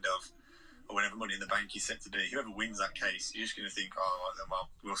at the end of, or whenever Money in the Bank is set to be. Whoever wins that case, you're just going to think, oh, right, then, well,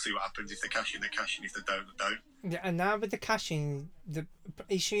 we'll see what happens. If they cash in, they cash in. If they don't, they don't. Yeah, and now with the cashing, the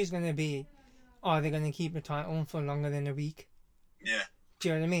issue is going to be, are they going to keep the title for longer than a week? Yeah. Do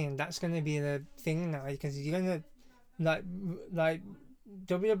you know what I mean? That's going to be the thing now, because you're going to, like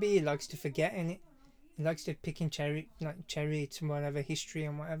WWE likes to forget, innit? It likes to pick and cherry to whatever history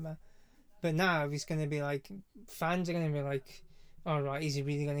and whatever. But now it's going to be like, fans are going to be like, alright, is he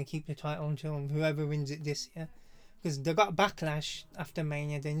really going to keep the title until whoever wins it this year? Because they got Backlash after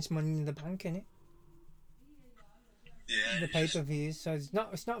Mania, then it's Money in the Bank, innit? Yeah. The pay-per-views, so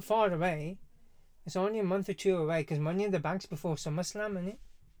it's not far away. It's only a month or two away because Money in the Bank's before SummerSlam, isn't it?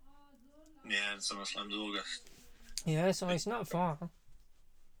 Yeah, and SummerSlam's August. Yeah, so it's not far.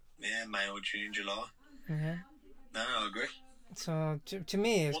 Yeah, May or June, July. Yeah. No, I agree. So to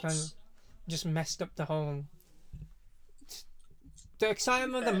me, it's kind of What's just messed up the whole. The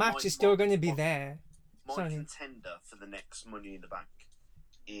excitement of the fair, match my- is still my- going to be my- there. my Sorry. contender for the next Money in the Bank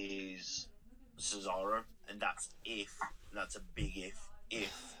is Cesaro, and that's a big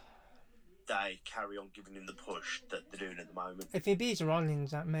if they carry on giving him the push that they're doing at the moment. If he beats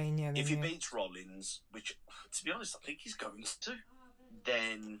Rollins at Mania, then If he yeah. beats Rollins, which, to be honest, I think he's going to,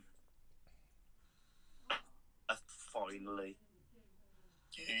 then finally,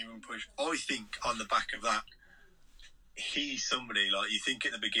 Even push. I think on the back of that, he's somebody like you think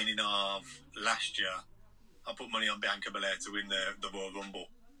at the beginning of last year. I put money on Bianca Belair to win the Royal Rumble,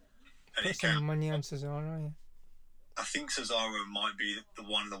 and Put it some came. money on Cesaro, yeah. I think Cesaro might be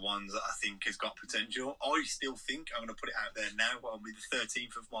one of the ones that I think has got potential. I still think, I'm going to put it out there now, on the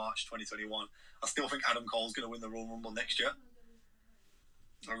 13th of March 2021, I still think Adam Cole's going to win the Royal Rumble next year.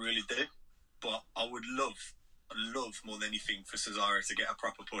 I really do. But I would love more than anything for Cesaro to get a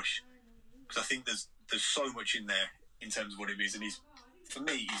proper push. Because I think there's so much in there in terms of what he is. And for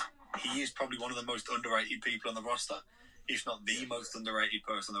me, he is probably one of the most underrated people on the roster, if not the most underrated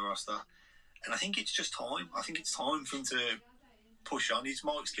person on the roster. And I think it's just time. I think it's time for him to push on. His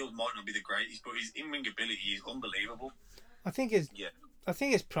mic skills might not be the greatest, but his in-ring ability is unbelievable. I think his yeah.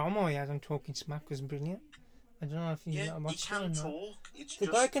 promo he had on Talking Smack was brilliant. I don't know if you Yeah, he watched it or can not. talk. It's The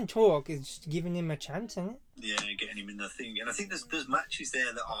just guy can talk. It's just giving him a chance, isn't it? Yeah, getting him in the thing. And I think there's matches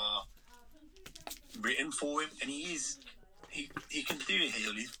there that are written for him, and he can do a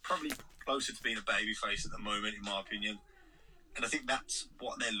heel. He's probably closer to being a babyface at the moment, in my opinion. And I think that's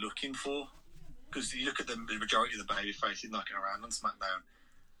what they're looking for. Because you look at the majority of the babyfaces knocking around on SmackDown,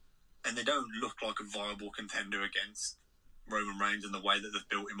 and they don't look like a viable contender against Roman Reigns in the way that they've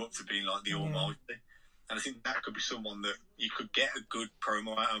built him up to being like the Almighty. And I think that could be someone that you could get a good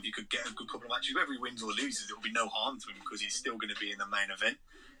promo out of. You could get a good couple of matches. Whether he wins or loses, it will be no harm to him because he's still going to be in the main event.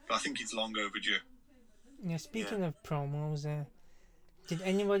 But I think it's long overdue. Yeah, speaking of promos, did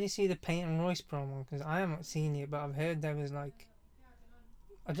anybody see the Peyton Royce promo? Because I haven't seen it, but I've heard there was like...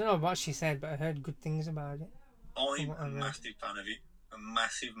 I don't know what she said, but I heard good things about it. I'm a massive fan of it. A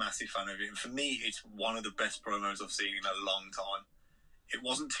massive, massive fan of it. And for me, it's one of the best promos I've seen in a long time. It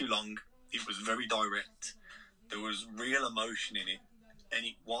wasn't too long. It was very direct. There was real emotion in it. And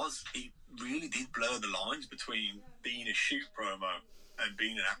it really did blur the lines between being a shoot promo and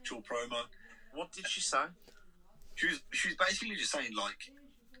being an actual promo. what did she say? She was basically just saying, like,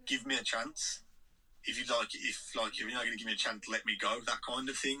 give me a chance. If you're not going to give me a chance, let me go. That kind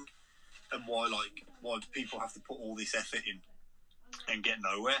of thing. And why people have to put all this effort in and get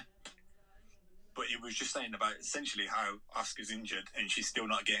nowhere. But it was just saying about essentially how Asuka's injured and she's still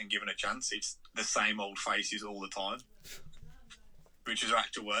not getting given a chance. It's the same old faces all the time. Which is her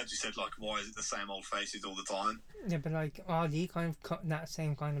actual words. She said, like, why is it the same old faces all the time? Yeah, but like RD kind of cut that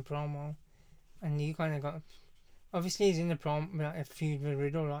same kind of promo, and you kind of got... Obviously he's in the a feud with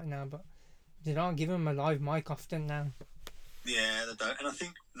Riddle right now, but they don't give him a live mic often now. Yeah, they don't. And I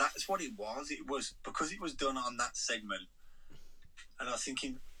think that's what it was. It was because it was done on that segment. And I was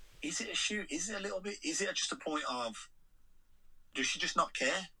thinking, is it a shoot? Is it a little bit? Is it just a point of, does she just not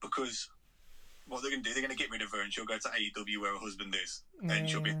care? Because what they're going to do, they're going to get rid of her and she'll go to AEW where her husband is. And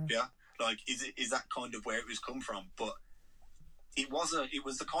she'll be happier. Like, is that kind of where it was come from? But it was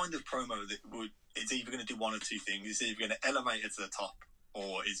the kind of promo that it's either going to do one or two things. It's either going to elevate her to the top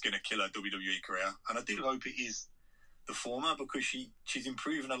or it's going to kill her WWE career. And I do hope it is the former because she's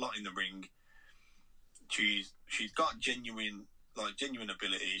improving a lot in the ring. She's got genuine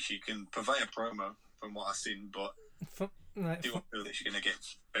ability. She can purvey a promo from what I've seen, but I do feel that she's going to get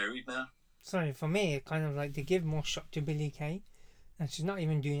buried now. Sorry, for me, it kind of like they give more shot to Billie Kay, and she's not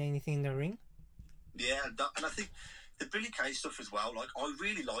even doing anything in the ring. Yeah, and I think the Billie Kay stuff as well. Like, I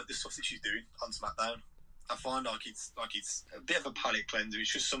really like the stuff that she's doing on SmackDown. I find like it's a bit of a palate cleanser.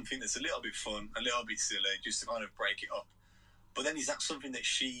 It's just something that's a little bit fun, a little bit silly, just to kind of break it up. But then is that something that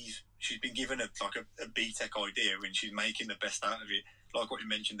she's been given a B-Tech idea and she's making the best out of it? Like what you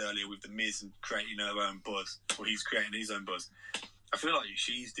mentioned earlier with The Miz and creating her own buzz, or he's creating his own buzz. I feel like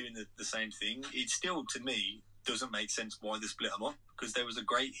she's doing the same thing. It still, to me, doesn't make sense why they split them up because there was a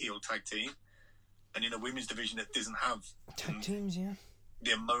great heel tag team, and in a women's division that doesn't have Tag teams, yeah.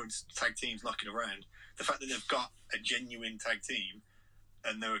 the amount of tag teams knocking around, the fact that they've got a genuine tag team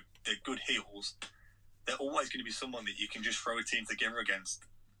and they're good heels, they're always going to be someone that you can just throw a team together against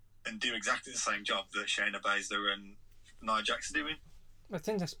and do exactly the same job that Shayna Baszler and Nia Jax are doing. I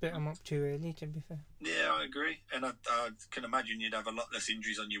think they split them up too early, to be fair. Yeah, I agree. And I can imagine you'd have a lot less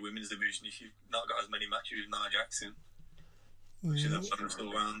injuries on your women's division if you've not got as many matches with Nia Jackson. Which is a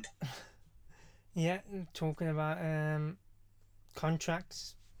still round. Yeah, talking about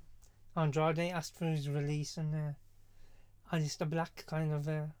contracts, Andrade asked for his release, and Aleister Black kind of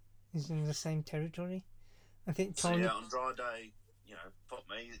is in the same territory. I think Tony. So yeah, Andrade, fuck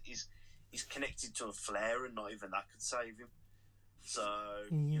me, he's connected to a flare, and not even that could save him. So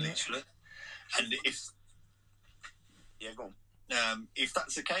Literally, and go on. If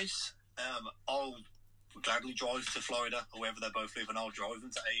that's the case, I'll gladly drive to Florida or wherever they both live, and I'll drive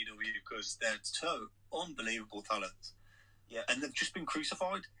them to AEW because they're two unbelievable talents. Yeah, and they've just been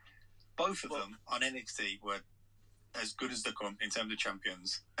crucified. Both of them on NXT were as good as they come in terms of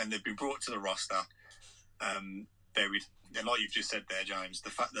champions, and they've been brought to the roster, buried. And like you've just said there, James, the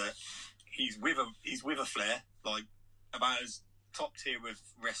fact that he's with a flair, like about as top tier with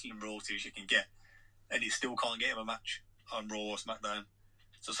wrestling royalty as you can get, and he still can't get him a match on Raw or SmackDown.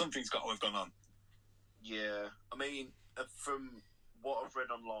 So something's got to have gone on. Yeah, I mean, from what I've read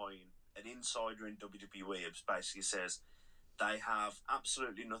online, an insider in WWE basically says they have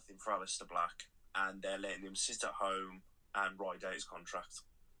absolutely nothing for Aleister Black, and they're letting him sit at home and ride out his contract.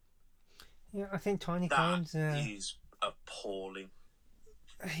 Yeah, I think Tony That Khan's. is appalling.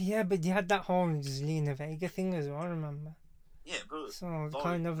 Yeah, but you had that whole Zelina Vega thing as well, remember? Yeah, but so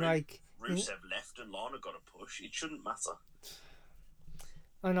kind of like Rusev left and Lana got a push. It shouldn't matter.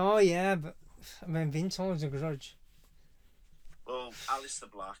 I know, yeah, but I mean, Vince holds a grudge. Well,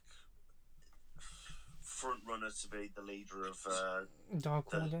 Aleister Black, front runner to be the leader of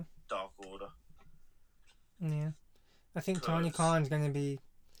Dark Order. Dark Order. Yeah, I think Tony Khan's going to be.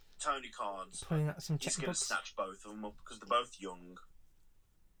 Tony Khan's putting out some he's going to snatch both of them up because they're both young.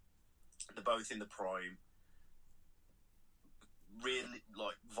 They're both in the prime. Really,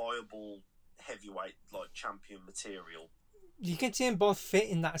 like, viable heavyweight, like, champion material. You can see them both fit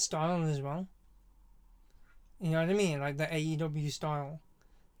in that style as well. You know what I mean? Like the AEW style.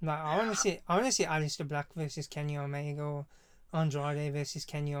 Like I want to see Aleister Black versus Kenny Omega, or Andrade versus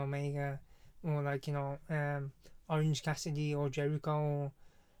Kenny Omega, or like Orange Cassidy or Jericho. Or,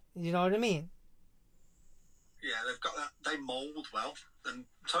 you know what I mean? Yeah, they've got that. They mould well, and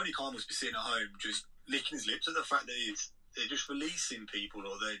Tony Khan must be sitting at home just licking his lips at the fact that they're just releasing people,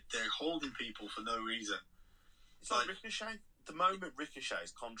 or they're holding people for no reason. It's like Ricochet. The moment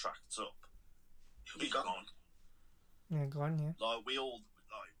Ricochet's contract's up, he'll be gone. Yeah, gone. Yeah. Like we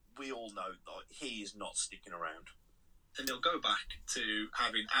all know, like he is not sticking around. And they'll go back to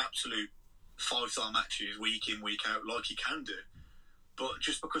having absolute 5-star matches week in, week out, like he can do. But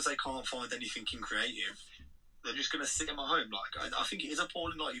just because they can't find anything in creative, they're just going to sit him at home. Like I think it is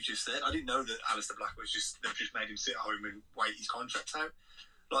appalling, like you've just said. I didn't know that Aleister Black they've just made him sit at home and wait his contract out.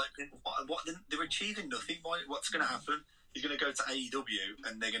 Like what they're achieving nothing. What's going to happen? He's going to go to AEW,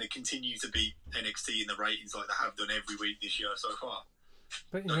 and they're going to continue to beat NXT in the ratings like they have done every week this year so far.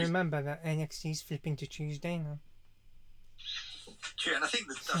 But remember that NXT's flipping to Tuesday now. Yeah, and I think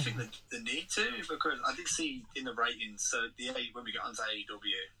the need to, because I did see in the ratings. So when we get onto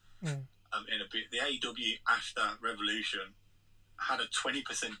AEW, in a bit, the AEW after Revolution had a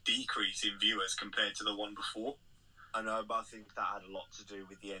 20% decrease in viewers compared to the one before. I know, but I think that had a lot to do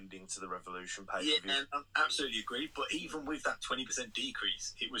with the ending to the Revolution pay-per-view. Yeah, I absolutely agree. But even with that 20%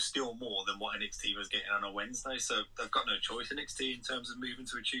 decrease, it was still more than what NXT was getting on a Wednesday. So they've got no choice, NXT, in terms of moving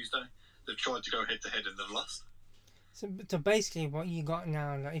to a Tuesday. They've tried to go head-to-head and they've lost. So basically what you got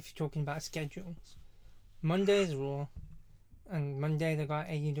now, like, if you're talking about schedules, Monday's Raw, and Monday they got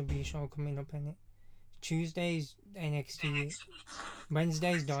AEW show coming up in it. Tuesday's NXT,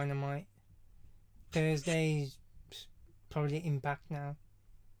 Wednesday's Dynamite, Thursday's probably Impact now,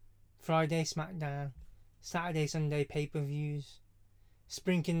 Friday SmackDown, Saturday Sunday pay-per-views,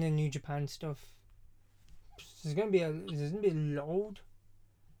 sprinkling the New Japan stuff. There's gonna be a load,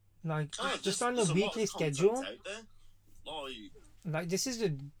 like just on the weekly schedule. Like this is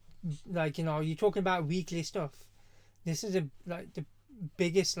you're talking about weekly stuff. This is the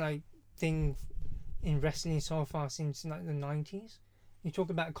biggest thing in wrestling so far since the 90s. You talk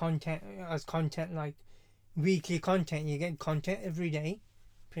about content like weekly content. You get content every day,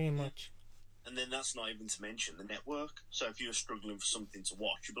 pretty much. And then that's not even to mention the network. So if you're struggling for something to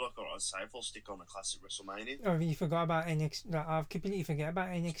watch, you'll be like, alright, safe, I'll stick on a classic WrestleMania. Oh, you forgot about NXT. I've completely forget about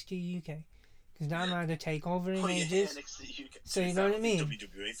NXT UK. Because now I'm had a takeover in ages. NXT UK. So you know what I mean?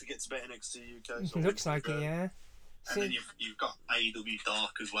 WWE forgets about NXT UK. So it looks like it, yeah. And then you've got AEW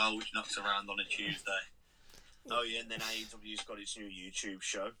Dark as well, which knocks around on a Tuesday. Oh yeah, and then AEW's got its new YouTube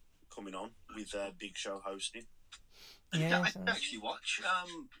show coming on with Big Show hosting. Yeah, I so- didn't actually watch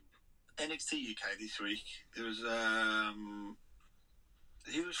NXT UK this week. There was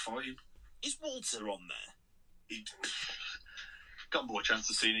he was fighting. Is Walter on there? He got more chance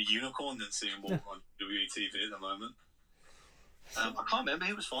of seeing a unicorn than seeing one on WTV at the moment. I can't remember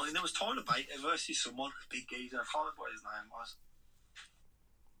who was fighting. There was Tyler Bate versus someone, big geezer. I can't remember what his name was.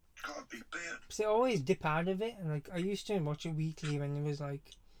 Got a big beard. See, I always dip out of it. Like I used to watch it weekly when it was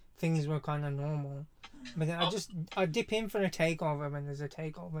like things were kind of normal. But then I dip in for a takeover when there's a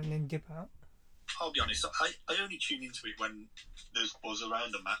takeover and then dip out. I'll be honest, I only tune into it when there's buzz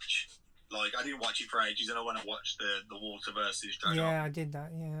around the match. Like, I didn't watch it for ages, and I want to watch the Walter versus Dragon. Yeah, I did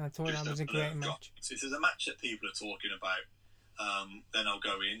that. Yeah, I thought that was a great match. So if there's a match that people are talking about, then I'll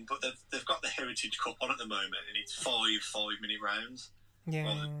go in. But they've got the Heritage Cup on at the moment, and it's 5-minute rounds Yeah,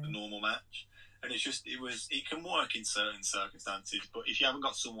 rather than the normal match. And it's just, it can work in certain circumstances, but if you haven't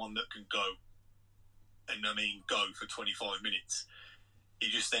got someone that can go, and I mean go for 25 minutes, it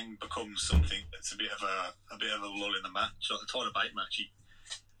just then becomes something that's a bit of a lull in the match. Like the Tyler Bate match,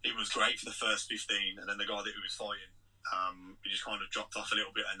 it was great for the first 15, and then the guy that he was fighting, he just kind of dropped off a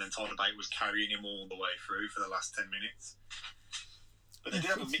little bit, and then Tyler Bate was carrying him all the way through for the last 10 minutes. But they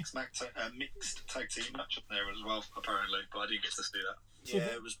did have a mixed tag team match up there as well, apparently, but I didn't get to see that. Yeah,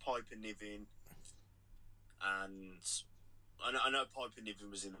 it was Piper Niven, and I know Piper Niven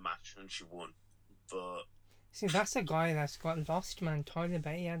was in the match and she won, but see, that's a guy that's got lost, man. Tyler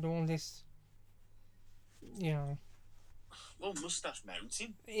Bate, he had all this, well, Mustache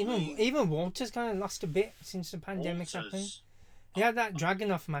Mountain. Even Walter's kind of lost a bit since the pandemic's happened. He had that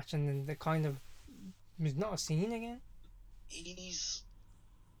Dragunov match, and then the kind of was not seen again.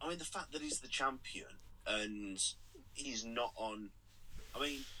 I mean, the fact that he's the champion and he's not on. I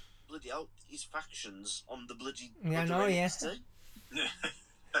mean, bloody hell, his factions on the bloody. Yeah, I know, yeah. NXT.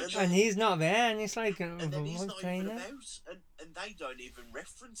 And he's not there, and it's like, And then he's not even trainer. about, and they don't even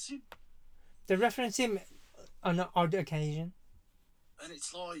reference him. They reference him on an odd occasion. And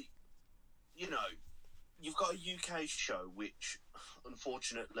it's like, you've got a UK show which,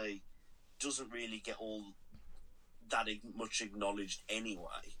 unfortunately, doesn't really get all that much acknowledged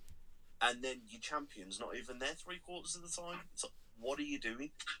anyway. And then your champion's not even there 3/4 of the time. It's like, what are you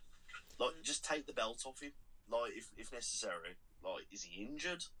doing? Like, just take the belt off him, like, if necessary. Like, is he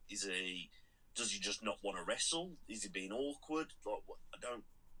injured? Does he just not want to wrestle? Is he being awkward? Like, what? I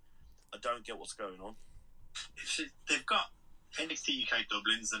don't get what's going on. They've got NXT UK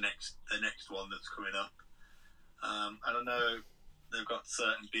Dublin's the next one that's coming up. And I know they've got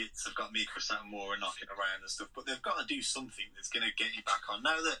certain bits. They've got Mika Satomura knocking around and stuff, but they've got to do something that's going to get you back on.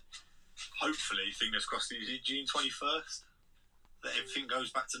 Now that, hopefully, fingers crossed, is it June 21st? That everything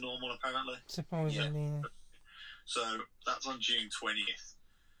goes back to normal, apparently. Supposedly, yeah. So that's on June 20th.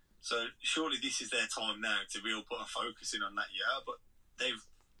 So surely this is their time now to really put a focus in on that year. But they've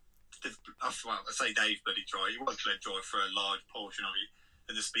I say Dave bloody tried. He was led dry for a large portion of it,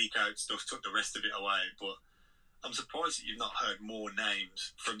 and the speak out stuff took the rest of it away. But I'm surprised that you've not heard more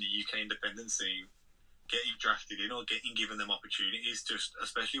names from the UK independent scene getting drafted in or given them opportunities. Just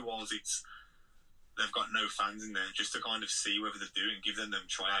especially whilst they've got no fans in there, just to kind of see whether they do and give them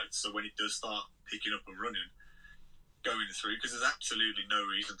tryouts. So when it does start picking up and running, going through, because there's absolutely no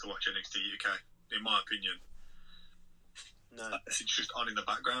reason to watch NXT UK, in my opinion. No. It's just on in the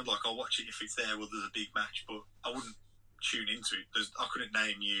background. Like, I'll watch it if it's there, well, there's a big match, but I wouldn't tune into it. I couldn't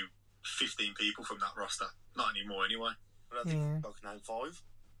name you 15 people from that roster. Not anymore, anyway. I don't think I can name 5.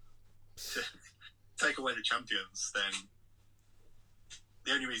 Take away the champions, then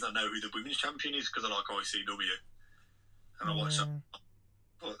the only reason I know who the women's champion is because I like ICW. And I watch that.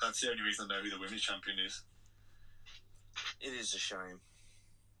 But that's the only reason I know who the women's champion is. It is a shame.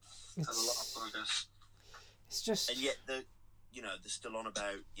 There's a lot of progress. It's just... And yet, they're still on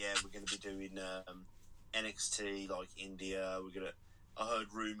about, we're going to be doing NXT, like India. I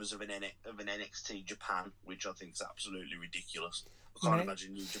heard rumours of an NXT Japan, which I think is absolutely ridiculous. I can't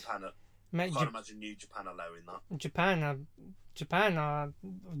imagine New Japan. Imagine New Japan allowing that. Japan.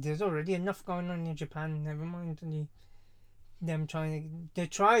 There's already enough going on in Japan. Never mind them they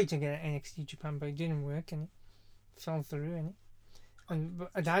tried to get NXT Japan, but it didn't work, and it fell through, and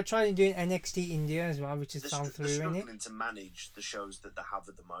I tried to do NXT India as well, which has fell through, they're struggling to manage the shows that they have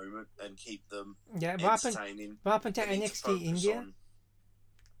at the moment and keep them entertaining. What happened to NXT India?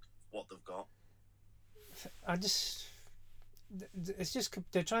 What they've got. It's just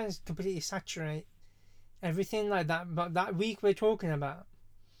they're trying to completely saturate everything like that. But that week we're talking about,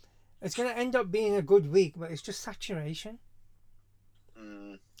 it's going to end up being a good week, but it's just saturation.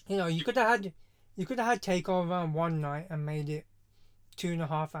 You could have had Takeover on one night and made it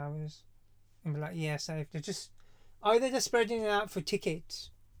 2.5 hours, and be like, yeah, safe. They're just either they're spreading it out for tickets,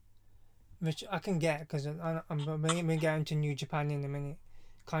 which I can get because I'm going to New Japan in a minute.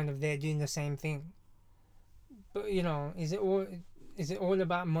 Kind of, they're doing the same thing. But you know, is it all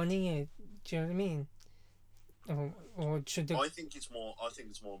about money? Do you know what I mean? Or should the I think it's more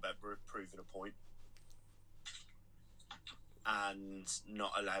about proving a point and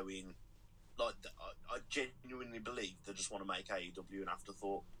not allowing. Like, I genuinely believe they just want to make AEW an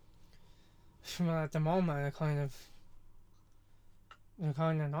afterthought. well, at the moment they're kind of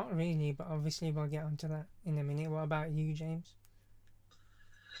not really, but obviously we'll get onto that in a minute. What about you, James?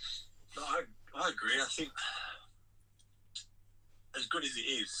 I agree. I think as good as it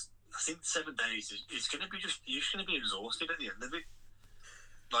is, I think 7 days is going to be you're just going to be exhausted at the end of it.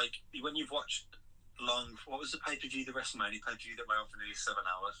 Like when you've watched what was the pay-per-view, the WrestleMania pay-per-view that went on for nearly 7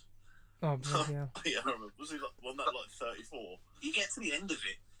 hours? Oh, bloody hell. Yeah, I remember. Wasn't that like 34? You get to the end of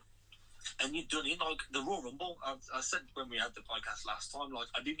it, and you're done in. Like the Royal Rumble, I said when we had the podcast last time,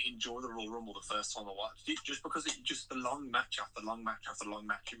 like I didn't enjoy the Royal Rumble the first time I watched it, just because it just the long match after long match after long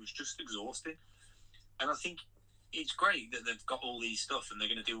match. It was just exhausting, and I think it's great that they've got all these stuff and they're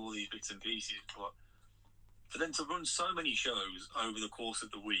going to do all these bits and pieces, but for them to run so many shows over the course of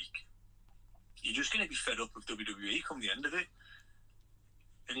the week, you're just going to be fed up with WWE come the end of it,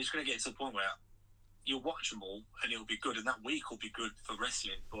 and it's going to get to the point where you'll watch them all and it'll be good, and that week will be good for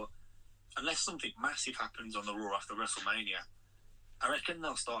wrestling, but unless something massive happens on the Raw after WrestleMania, I reckon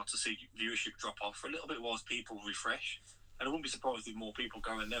they'll start to see viewership drop off for a little bit whilst people refresh, and I wouldn't be surprised if more people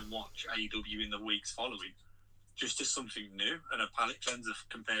go and then watch AEW in the weeks following, just as something new and a palate cleanser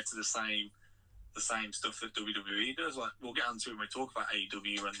compared to the same stuff that WWE does. Like we'll get onto it when we talk about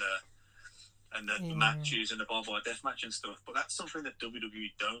AEW and the matches and the barbed wire death match and stuff. But that's something that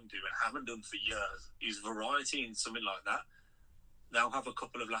WWE don't do and haven't done for years. Is variety in something like that. They'll have a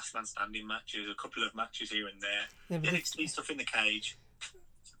couple of last man standing matches, a couple of matches here and there. NXT stuff in the cage,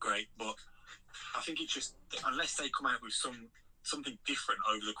 great. But I think it's just unless they come out with something different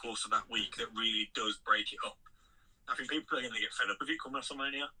over the course of that week that really does break it up, I think people are going to get fed up of it come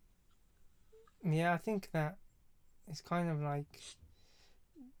WrestleMania. Yeah, I think that it's kind of like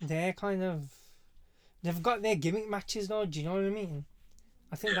they've got their gimmick matches though. Do you know what I mean?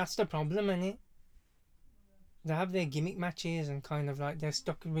 I think that's the problem, innit? They have their gimmick matches and kind of like they're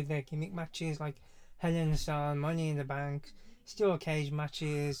stuck with their gimmick matches, like Hell in a Cell, Money in the Bank, steel cage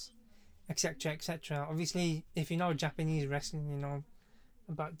matches, etc., etc. Obviously, if you know Japanese wrestling, you know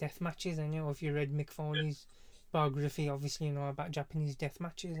about death matches, and you know if you read Mick Foley's biography, obviously you know about Japanese death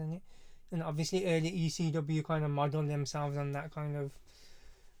matches, and obviously early ECW kind of modelled themselves on that kind of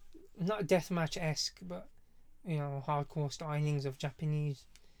not deathmatch-esque, but you know hardcore stylings of Japanese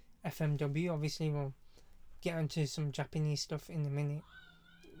FMW. Obviously, we'll get onto some Japanese stuff in a minute.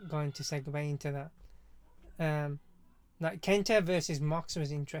 Going to segue into that. Like Kenta versus Mox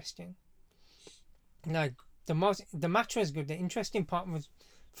was interesting. Like the match was good. The interesting part was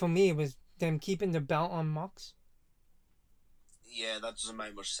for me was them keeping the belt on Mox. Yeah, that doesn't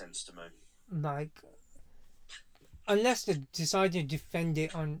make much sense to me. Like, unless they decide to defend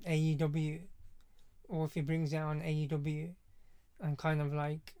it on AEW, or if he brings it on AEW, and kind of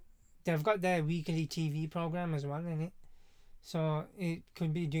like they've got their weekly TV program as well in it, so it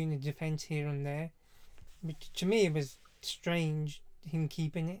could be doing a defense here and there. But to me, it was strange him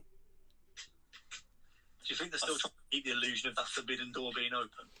keeping it. Do you think they're still trying to keep the illusion of that forbidden door being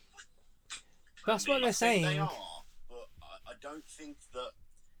open? That's what they're saying. They are, but I don't think that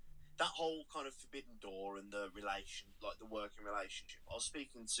whole kind of forbidden door and the relation, like the working relationship. I was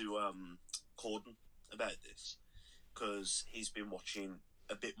speaking to Corden about this because he's been watching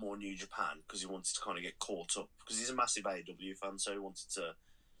a bit more New Japan because he wanted to kind of get caught up because he's a massive AEW fan, so he wanted to,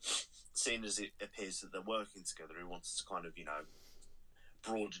 seeing as it appears that they're working together, he wanted to kind of, you know,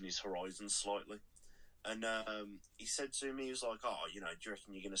 broaden his horizons slightly. And he said to me, he was like, oh, you know, do you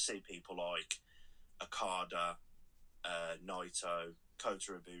reckon you're going to see people like Okada, Naito,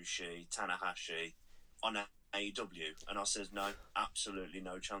 Kota Ibushi, Tanahashi on AEW? And I said, no, absolutely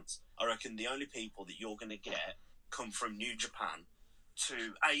no chance. I reckon the only people that you're going to get come from New Japan to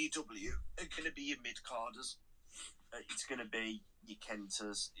AEW are going to be your mid-carders. It's going to be your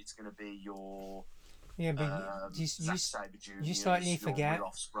Kentas. It's going to be your Zack Sabre Jr. You slightly forget. Will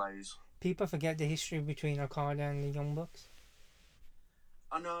Ospreays. People forget the history between Okada and the Young Bucks.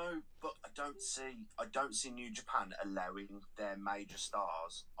 I know, but I don't see New Japan allowing their major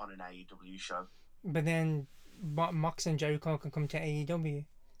stars on an AEW show. But then Mox and Jericho can come to AEW.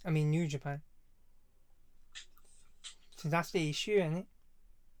 I mean New Japan. So that's the issue, isn't it?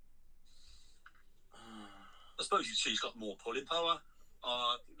 I suppose she's got more pulling power.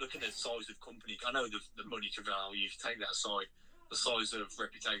 Looking at size of company. I know the monetary value. If you take that aside, the size of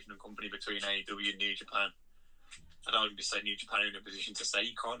reputation and company between AEW and New Japan. I don't even say New Japan in a position to say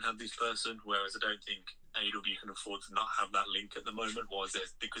you can't have this person, whereas I don't think AEW can afford to not have that link at the moment.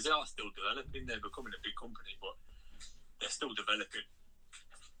 Because they are still developing, they're becoming a big company, but they're still developing.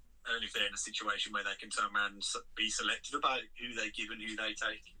 And if they're in a situation where they can turn around and be selective about who they give and who they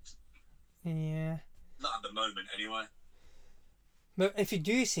take. Yeah. Not at the moment, anyway. But if you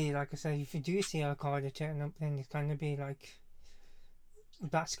do see, like I said, if you do see Okada turn up, then it's going to be like,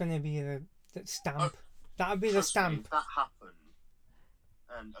 that's going to be the stamp. That would be the stamp. If that happened,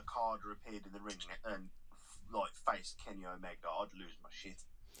 and Okada appeared in the ring and like faced Kenny Omega, I'd lose my shit.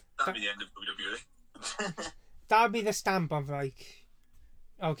 That'd be the end of WWE. That would be the stamp of like,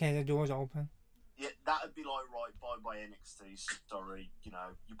 okay, the door's open. Yeah, that would be like, right, bye NXT. Sorry, you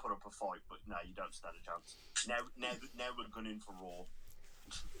put up a fight, but no, you don't stand a chance. Now we're gunning for Raw.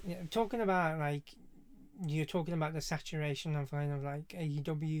 Yeah, talking about like, you're talking about the saturation of kind of like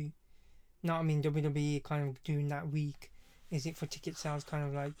AEW. No, I mean WWE kind of doing that week. Is it for ticket sales? Kind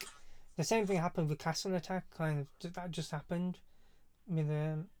of like the same thing happened with Castle Attack. Kind of that just happened with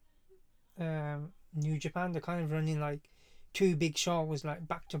New Japan. They're kind of running like 2 big shows like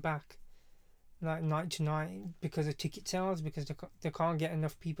back to back, like night to night because of ticket sales, because they can't get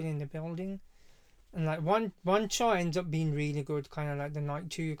enough people in the building. And like one show ends up being really good, kind of like the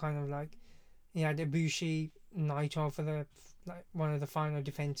night 2, kind of like the Ibushi Naito for the like one of the final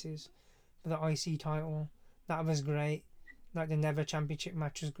defenses for the IC title. That was great. Like the Never Championship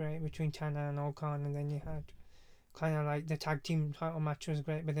match was great between Tana and Okan, and then you had kind of like the tag team title match was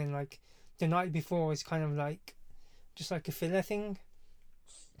great, but then like the night before is kind of like just like a filler thing.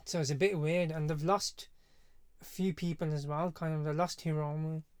 So it's a bit weird, and they've lost a few people as well. Kind of they lost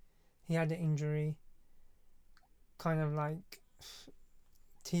Hiromu. He had an injury. Kind of like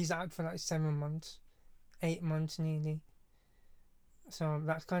he's out for like 7 months, 8 months nearly. So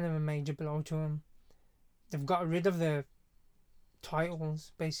that's kind of a major blow to him. They've got rid of the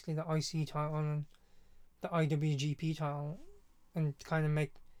titles, basically the IC title and the IWGP title, and kind of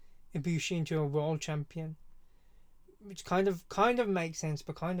make Ibushi into a world champion, which kind of makes sense,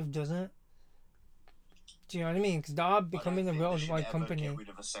 but kind of doesn't. Do you know what I mean? Because they are becoming a worldwide company. Get rid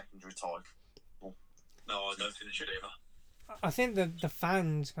of a secondary title. No, I don't think they should either. I think the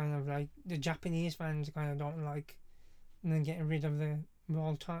fans kind of like the Japanese fans kind of don't like them getting rid of the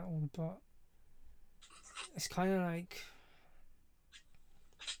world title, but it's kind of like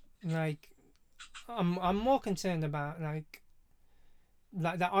I'm more concerned about like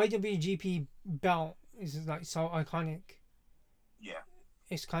the IWGP belt is like so iconic. Yeah.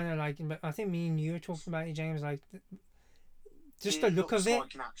 It's kind of like, but I think me and you were talking about it, James. Like, just It the look looks of it.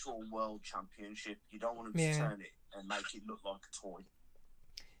 like an actual world championship. You don't want them to turn it and make it look like a toy.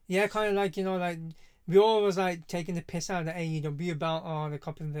 Yeah, kind of like, like we always like taking the piss out of the AEW belt or the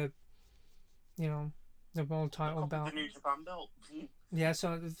cup of the, the world title belt. The New Japan belt. Yeah,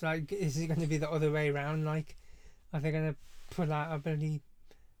 so it's like, is it going to be the other way around? Like, are they going to put out a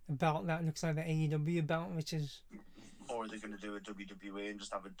belt that looks like the AEW belt, which is... Or are they going to do a WWE and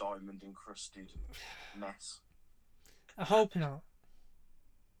just have a diamond encrusted mess? I hope not.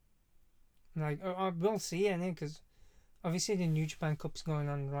 Like, we'll see, because obviously the New Japan Cup's going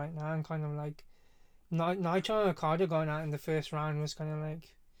on right now, and kind of like Naito and Okada going out in the first round was kind of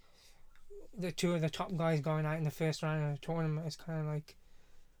like the 2 of the top guys going out in the first round of the tournament is kind of like,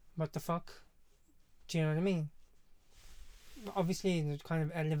 what the fuck? Do you know what I mean? But obviously they're kind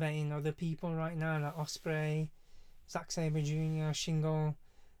of elevating other people right now, like Ospreay, Zack Sabre Jr., Shingo.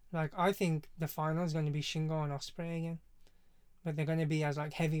 Like, I think the final is going to be Shingo and Ospreay again, but they're going to be as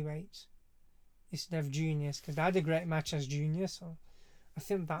like heavyweights instead of juniors, because they had a great match as juniors, so I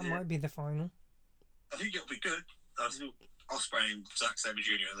think that might be the final. I think it'll be good. I think Ospreay and Zack Sabre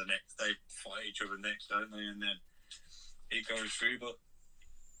Jr. They fight each other next, don't they? And then it goes through. But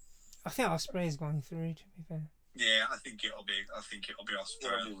I think Ospreay is going through, to be fair. Yeah, I think it'll be Ospreay.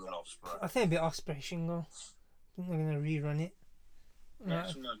 Ospreay. I think it'll be Ospreay Shingo. I think they're going to rerun it. Yeah,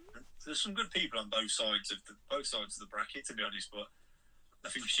 there's some good people on both sides of the bracket, to be honest. But I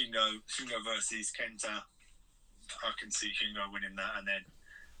think Shingo versus Kenta, I can see Shingo winning that, and then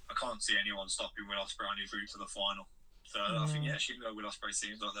I can't see anyone stopping Will Ospreay on his route to the final. So I think Shingo Will Ospreay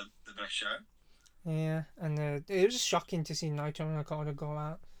seems like the best show. Yeah, and it was just shocking to see Naito and Okada go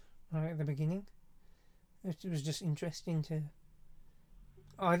out right at the beginning. It was just interesting to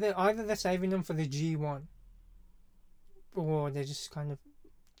either they're saving them for the G1, or they're just kind of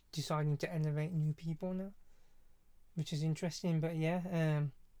deciding to elevate new people now, which is interesting. But yeah,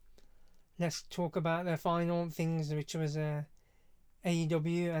 let's talk about the final things, which was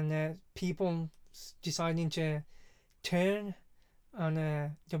AEW and people deciding to turn on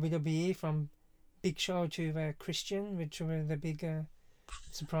WWE from Big Show to Christian, which were the big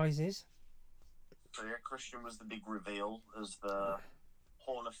surprises. So yeah, Christian was the big reveal as the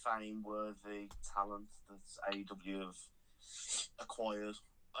Hall of Fame worthy talent that AEW have acquired.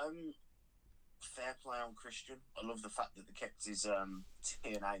 Fair play on Christian. I love the fact that they kept his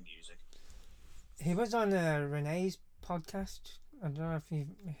TNA music. He was on Renee's podcast. I don't know if you've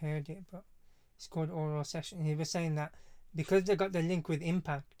heard it, but it's called Oral Session. He was saying that because they got the link with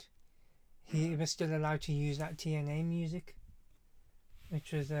Impact, he was still allowed to use that TNA music,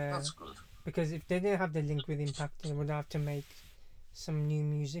 which was That's good. because if they didn't have the link with Impact, they would have to make some new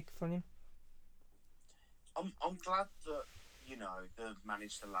music for him. I'm glad that they've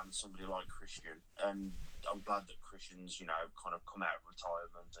managed to land somebody like Christian, and I'm glad that Christian's kind of come out of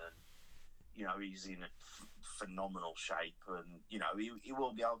retirement and he's in phenomenal shape, and he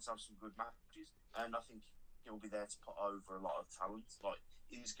will be able to have some good matches, and I think he'll be there to put over a lot of talent. Like,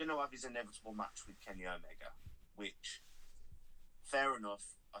 he's going to have his inevitable match with Kenny Omega, which, fair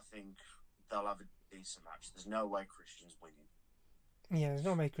enough, I think they'll have a decent match. There's no way Christian's winning. Yeah, there's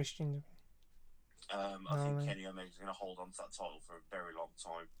no way Christian. I think Kenny Omega's going to hold on to that title for a very long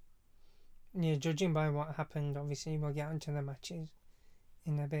time. Yeah, judging by what happened, obviously we'll get into the matches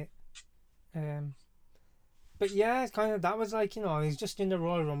in a bit. But yeah, it's kind of, that was like, he's just in the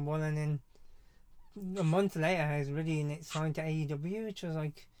Royal Rumble, and then a month later he's really signed to AEW, which was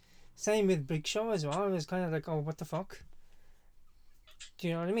like, same with Big Show as well. It was kind of like, oh, what the fuck? Do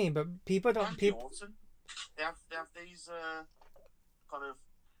you know what I mean? But people don't. Randy Orton. They have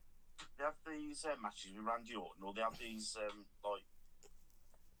these matches with Randy Orton, or they have these like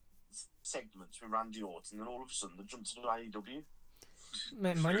segments with Randy Orton, and all of a sudden they jump to the AEW.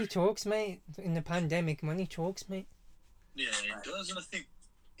 Mate, money talks, mate. In the pandemic, money talks, mate. Yeah, it does, and I think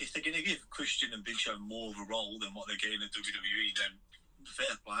if they're going to give Christian and Big Show more of a role than what they're getting at WWE, then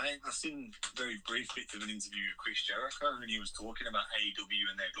fair play. I seen a very brief bit of an interview with Chris Jericho, and he was talking about AEW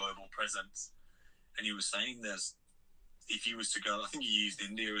and their global presence, and he was saying if he was to go, I think he used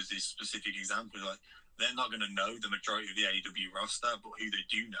India as his specific example, like, they're not going to know the majority of the AEW roster, but who they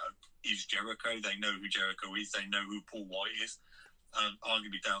do know is Jericho. They know who Jericho is. They know who Paul White is.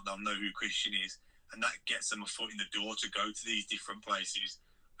 Arguably, they'll know who Christian is, and that gets them a foot in the door to go to these different places,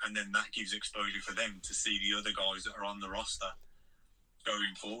 and then that gives exposure for them to see the other guys that are on the roster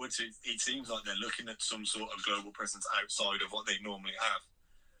going forward. So it seems like they're looking at some sort of global presence outside of what they normally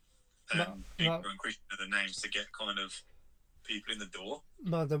have. Big Show and Christian are the names to get kind of people in the door.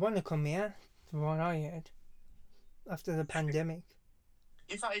 Well, they want to come here, from what I heard, after the pandemic.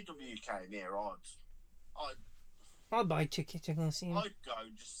 If AEW came here, I'll buy tickets to go see him. I'd go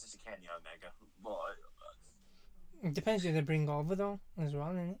just to see Kenny Omega. It depends who they bring over, though, as well,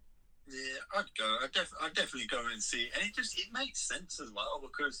 innit? Yeah, I'd go. I'd definitely go and see it. And it makes sense as well,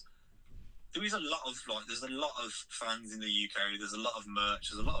 because there's a lot of fans in the UK. There's a lot of merch.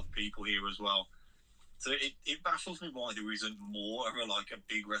 There's a lot of people here as well. So it baffles me why there isn't more of a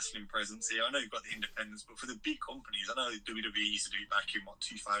big wrestling presence here. I know you've got the independents, but for the big companies, I know WWE used to do it back in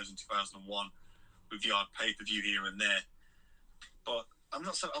 2000, 2001 with the odd pay-per-view here and there. But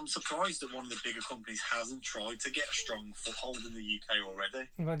I'm surprised that one of the bigger companies hasn't tried to get a strong foothold in the UK already.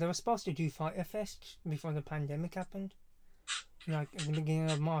 Well, they were supposed to do Fyter Fest before the pandemic happened. Like at the beginning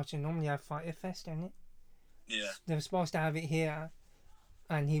of March, and normally have Fyter Fest, isn't it? Yeah. They were supposed to have it here,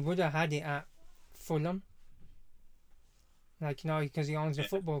 and he would have had it at Fulham. Because he owns a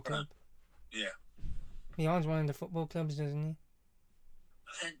football club. Yeah. He owns one of the football clubs, doesn't he?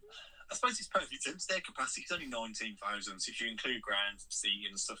 And I suppose it's perfect sense. Their capacity is only 19,000, so if you include ground seating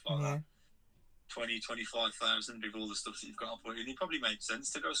and stuff like that, 20, 25,000 with all the stuff that you've got to put in, it probably makes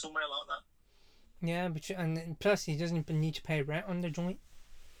sense to go somewhere like that. Yeah, and plus he doesn't even need to pay rent on the joint.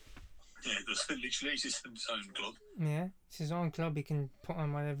 Yeah, it's literally his own club. Yeah, it's his own club. He can put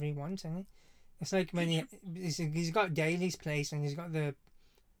on whatever he wants, isn't it? It's like when he's got Daly's place and he's got the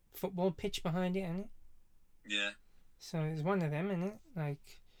football pitch behind it, isn't it? Yeah. So it's one of them, isn't it?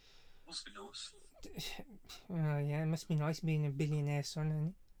 Like. Must be nice. Yeah, it must be nice being a billionaire son, isn't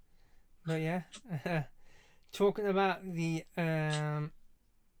it? But yeah, talking about the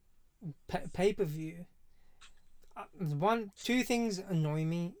pay-per-view, two things annoy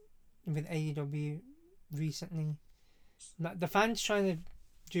me with AEW recently. Like the fans trying to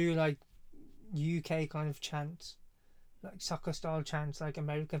do like UK kind of chants, like soccer style chants, like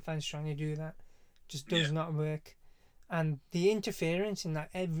American fans trying to do that, just does not work. And the interference in like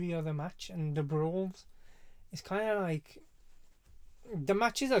every other match and the brawls, it's kind of like the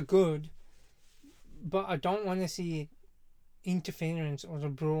matches are good, but I don't want to see interference or a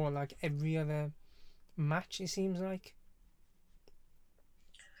brawl like every other match. It seems like.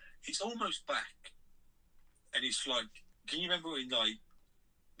 It's almost back, and it's like, can you remember in like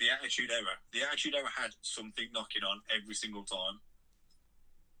the Attitude Era? The Attitude Era had something knocking on every single time,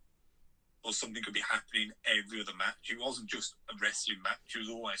 or something could be happening every other match. It wasn't just a wrestling match; it was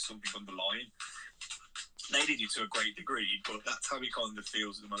always something underlying. They did it to a great degree, but that's how it kind of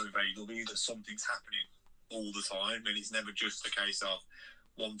feels at the moment with AEW, that something's happening all the time, and it's never just a case of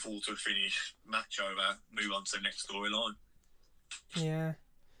one fall to a finish, match over, move on to the next storyline. Yeah,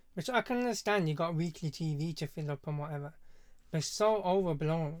 which I can understand. You got weekly TV to fill up and whatever, but it's so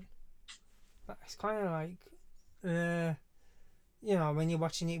overblown. It's kind of like, you know, when you're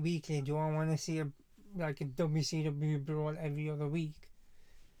watching it weekly, do I want to see a WCW brawl every other week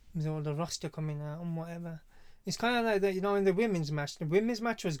with all the roster coming out and whatever? It's kind of like that, you know, in the women's match. The women's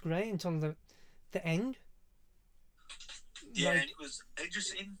match was great until the end. Yeah, Like,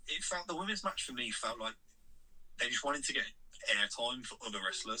 and it felt, the women's match for me felt like they just wanted to get airtime for other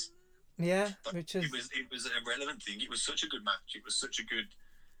wrestlers. yeah, Like, which is it was a relevant thing. It was such a good match. It was such a good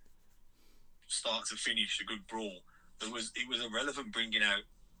start to finish, a good brawl. It was irrelevant bringing out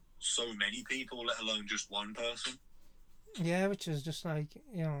so many people, let alone just one person. yeah, which is just like,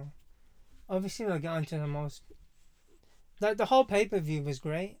 you know, obviously we'll get onto the most. Like the whole pay-per-view was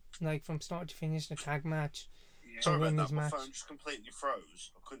great, like from start to finish. The tag match, Yeah. Sorry about women's that. My match. phone just completely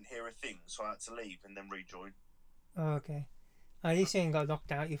froze. I couldn't hear a thing, so I had to leave and then rejoin. Oh, okay. At least you ain't got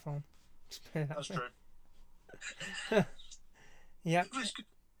locked out your phone. Just put it that That's way. true. Yeah, It was good.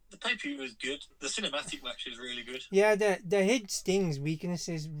 The pay-per-view was good. The cinematic match is really good. yeah. They hid Sting's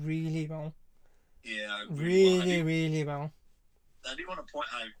weaknesses really well. Yeah, Really well. I do want to point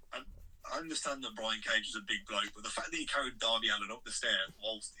out, I understand that Brian Cage is a big bloke, but the fact that he carried Darby Allin up the stairs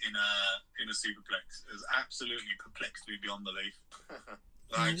whilst in a superplex has absolutely perplexed me beyond belief.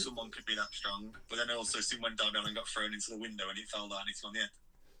 Like, someone could be that strong. But then I also seen when Darby Allin got thrown into the window and it fell down, it's on the end.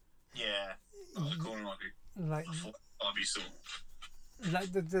 Yeah. The corner might be. Like I thought Darby saw.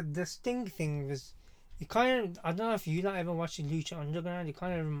 the Sting thing was. It kind of, I don't know if you like ever watched Lucha Underground. It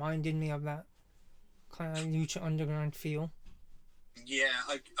kind of reminded me of that kind of Lucha Underground feel. Yeah,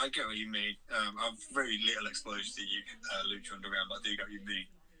 I get what you mean. I've very little exposure to Lucha Underground, but I do get what you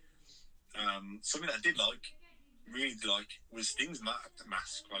mean. Something that I did really like, was Sting's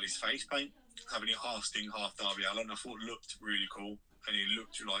mask, well, his face paint, having it half Sting, half Darby Allin. I thought looked really cool, and it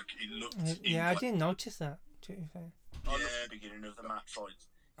looked. Yeah, I didn't notice that. To be fair. I love the beginning of the match, like,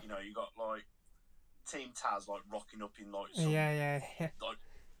 you know, you got like Team Taz like rocking up in like some Yeah. like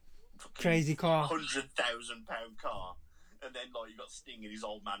Crazy car. £100,000 car, and then like you got Sting in his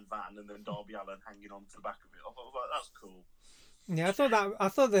old man van, and then Darby Allin hanging on to the back of it. I thought, like, that's cool. Yeah, I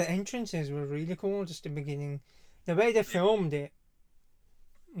thought the entrances were really cool. Just the beginning, the way they filmed it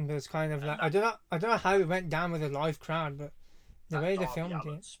was kind of like, I don't know how it went down with a live crowd, but the way they filmed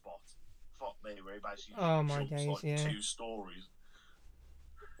Allin it. spot, fuck me, where he basically Oh my jumps, days, like, yeah. 2 stories.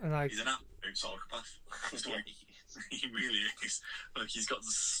 Like, He's an absolute psychopath. Yeah, He really is. Like, he's got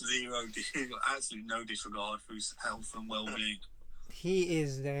absolutely no disregard for his health and well-being. he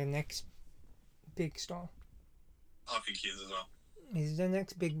is the next big star. I think he is as well. He's the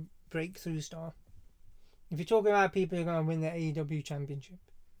next big breakthrough star. If you're talking about people who are going to win the AEW championship,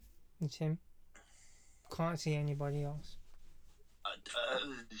 it's him. Can't see anybody else.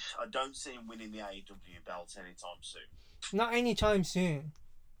 I don't see him winning the AEW belt anytime soon. Not anytime soon.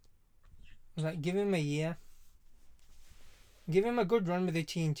 Like, give him a year. Give him a good run with the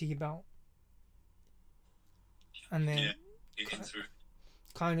TNT belt. And then Yeah, get into it.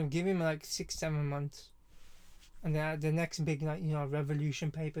 kind of give him like 6-7 months. And then the next big, like, you know,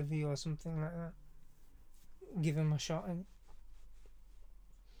 Revolution pay-per-view or something like that. Give him a shot. And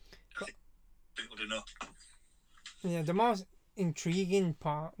Build enough. yeah, the most intriguing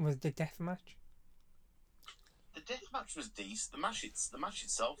part was the death match. The death match was decent. The match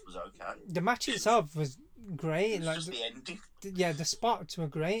itself was okay. The match itself was great. It's Like, just the ending. yeah, the spots were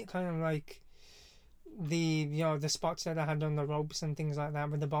great. Kind of like the spots that I had on the ropes and things like that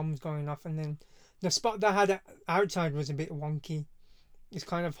with the bombs going off, and then the spot that I had outside was a bit wonky. It's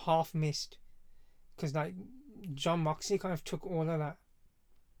kind of half missed because like John Moxley kind of took all of that.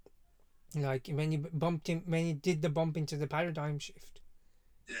 Like when he did the bump into the paradigm shift.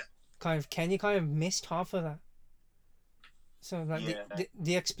 Yeah. Kind of Kenny kind of missed half of that. So like Yeah.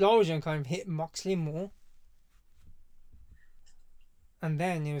 the explosion kind of hit Moxley more. And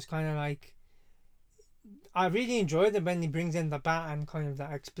then it was kind of like, I really enjoyed it when he brings in the bat and kind of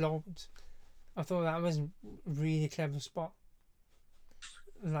that explodes. I thought that was a really clever spot.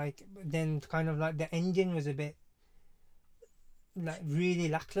 Like, then kind of like the ending was a bit like really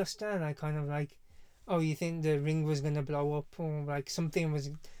lackluster, like kind of like, oh, you think the ring was gonna blow up or like something was.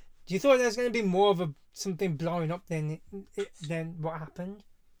 Do you thought there was gonna be more of a something blowing up than what happened?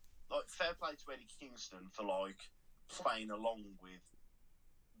 Like, fair play to Eddie Kingston for like playing along with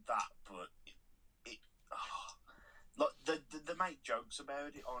that, but like they make jokes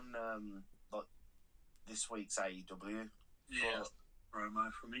about it on like this week's AEW. Yeah,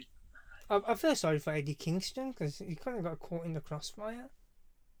 promo for me. I feel sorry for Eddie Kingston because he kind of got caught in the crossfire.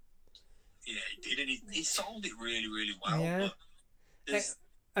 Yeah, he did, and he sold it really, really well. Yeah. But there's-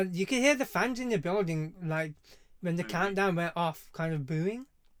 And you could hear the fans in the building, like, when the Booing. countdown went off, kind of booing.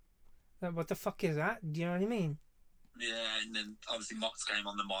 Like, what the fuck is that? Do you know what I mean? yeah, and then obviously Mox came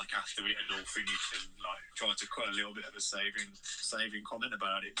on the mic after it had all finished and like tried to cut a little bit of a saving comment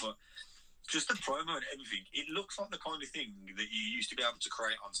about it, but just the promo and everything, it looks like the kind of thing that you used to be able to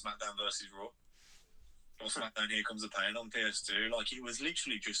create on SmackDown versus Raw or SmackDown Here Comes the Pain on PS2. Like, it was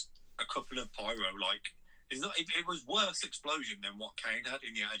literally just a couple of pyro. Like, it was worse explosion than what Kane had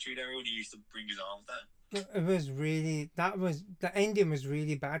in the Attitude Era when he used to bring his arms down. It was really, the ending was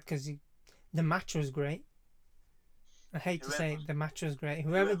really bad because the match was great. I hate to say it, the match was great.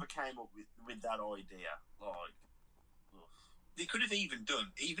 Whoever came up with that idea, like, They could have even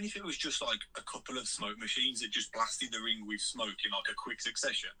done, even if it was just like a couple of smoke machines that just blasted the ring with smoke in like a quick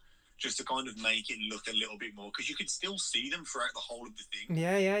succession, just to kind of make it look a little bit more, because you could still see them throughout the whole of the thing.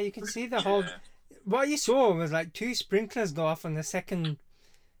 Yeah, you can see the whole. What you saw was like 2 sprinklers go off on the second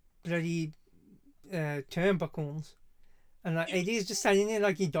bloody turnbuckles, and like Eddie's just standing there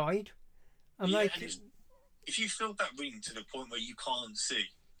like he died. I'm Yeah, like, and if you filled that ring to the point where you can't see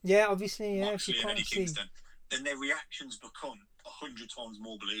yeah, obviously, yeah, if Moxley you and can't Eddie see, Kingston, then their reactions become 100 times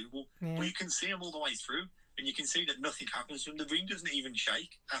more believable. Yeah. But you can see them all the way through, and you can see that nothing happens to them. The ring doesn't even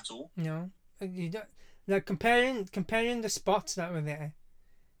shake at all. no, you don't. Like comparing the spots that were there,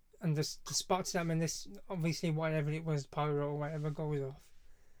 and the spots that when this obviously whatever it was, pyro or whatever goes off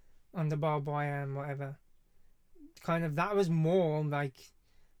on the barbed wire and whatever, kind of that was more like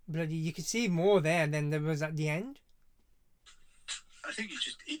bloody. You could see more there than there was at the end. I think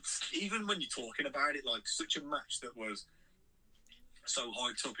it's even when you're talking about it, like such a match that was so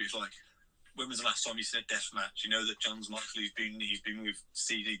hyped up. It's like, when was the last time you said death match? You know that John Moxley's been with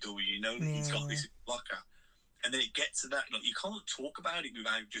CDW. You know that he's got this blocker, and then it gets to that. Like, you can't talk about it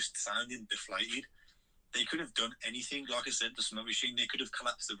without just sounding deflated. They could have done anything. Like I said, the smoke machine. They could have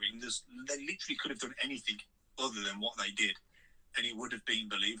collapsed the ring. They literally could have done anything other than what they did, and it would have been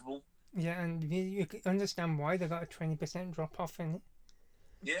believable. Yeah, and you can understand why they got a 20% drop off in it.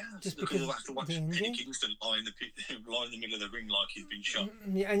 Yeah, Just because because I have to watch the Eddie ending? Kingston lie in the middle of the ring like he's been shot.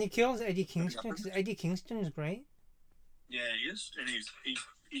 Yeah, and he kills Eddie Kingston because Eddie Kingston's great. Yeah, he is, and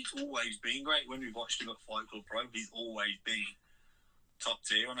he's always been great. When we watched him at Fight Club Pro, he's always been top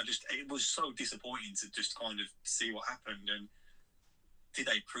tier, and it was so disappointing to just kind of see what happened. And did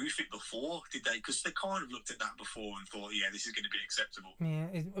they proof it before? Because they kind of looked at that before and thought, yeah, this is going to be acceptable.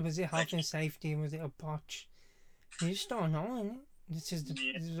 Yeah, was it health and safety? Was it a botch? You just don't know, innit? This is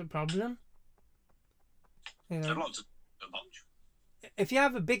the problem. You I'd know, like to watch. if you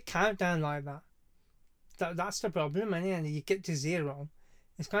have a big countdown like that's the problem, and you get to 0.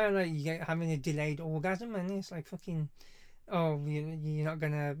 It's kind of like having a delayed orgasm, and it's like fucking, oh, you're not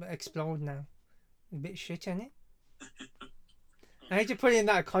gonna explode now. A bit shit, isn't it? I hate to put it in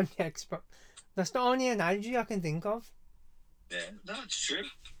that context, but that's the only analogy I can think of. Yeah, that's true.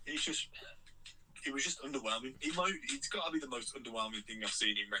 It was just underwhelming. It's got to be the most underwhelming thing I've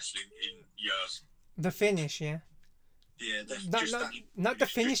seen in wrestling in years. The finish, yeah. Yeah, Not the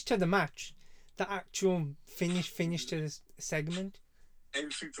finish to the match, the actual finish to the segment.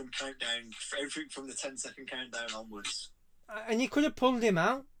 Everything from countdown, everything from the 10-second countdown onwards. And you could have pulled him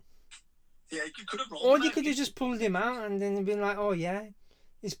out, Yeah, you could have rolled. or you could have just pulled him out and then been like, oh yeah,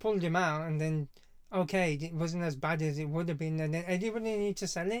 he's pulled him out, and then okay, it wasn't as bad as it would have been, and then Eddie wouldn't need to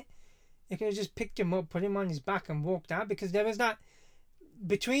sell it. He could have just picked him up, put him on his back, and walked out, because there was that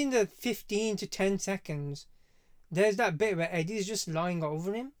between the 15 to 10 seconds. There's that bit where Eddie's just lying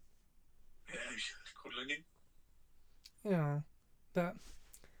over him. Yeah, cuddling him. You know, but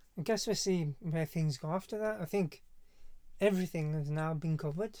I guess we'll see where things go after that. I think everything has now been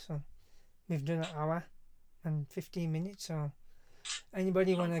covered, so we've done an hour and 15 minutes. So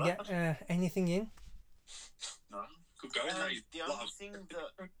anybody want to get anything in? No, good going. The only thing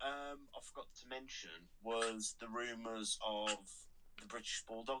that I forgot to mention was the rumours of the British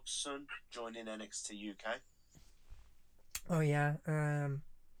Bulldog's son joining NXT UK. Oh yeah,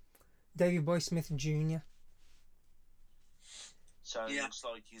 Davey Boy Smith Jr. So Yeah. it looks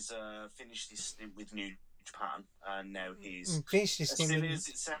like he's finished his stint with New Japan, and now he's Finished his as stint silly with as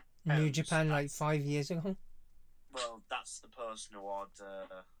it sounds. New Japan like that's- 5 years ago. Well, that's the person who I'd.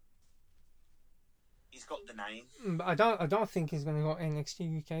 He's got the name. But I don't think he's going to go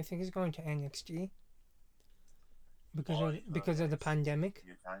NXT UK. I think he's going to NXT because of the pandemic.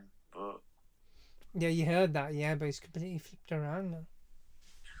 UK, but Yeah, you heard that. Yeah, but it's completely flipped around now.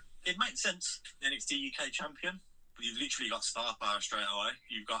 It makes sense. NXT UK champion. But you've literally got star power straight away.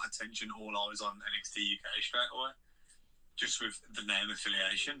 You've got attention, all eyes on NXT UK straight away. Just with the name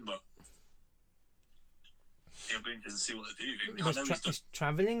affiliation, but it'll be interesting to see what they do. I know It's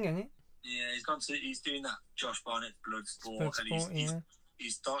traveling, isn't it? yeah, he's doing that Josh Barnett Bloodsport, Bloodsport, and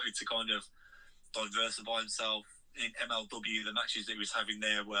he's started to kind of diversify himself in MLW. The matches that he was having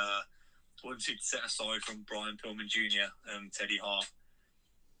there were once he'd set aside from Brian Pillman Jr. and Teddy Hart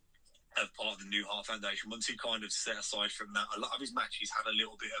as part of the New Heart Foundation. Once he kind of set aside from that, a lot of his matches had a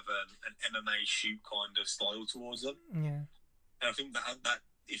little bit of an MMA shoot kind of style towards them. Yeah. And I think that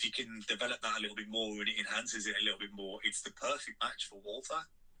if you can develop that a little bit more and it enhances it a little bit more, it's the perfect match for Walter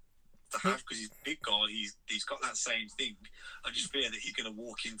to have, because he's a big guy. He's got that same thing. I just fear that he's going to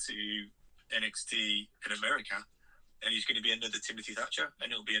walk into NXT in America and he's going to be another Timothy Thatcher,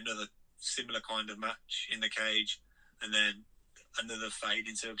 and it'll be another similar kind of match in the cage, and then another fade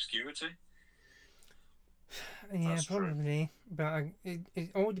into obscurity. Yeah, That's true. probably. But it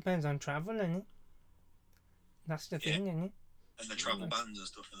all depends on travel, innit? That's the thing, innit? And the travel bans and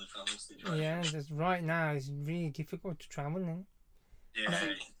stuff in the travel situation. Yeah, just right now it's really difficult to travel, innit?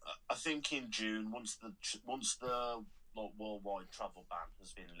 Yeah. I think in June, once the like, worldwide travel ban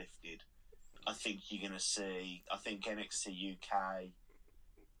has been lifted, I think you're going to see. I think NXT UK.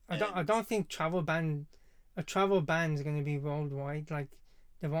 I don't think a travel ban is going to be worldwide. Like,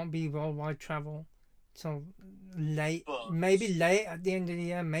 there won't be worldwide travel till late. But- Maybe late at the end of the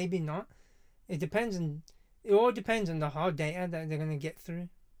year, maybe not. It all depends on the hard data that they're going to get through.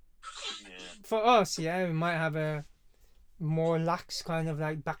 Yeah. For us, yeah, we might have a more lax kind of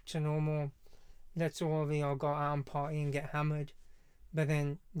like back to normal. Let's all go out and party and get hammered. But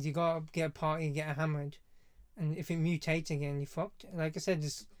then you gotta get a party, get hammered, and if it mutates again, you're fucked. Like I said,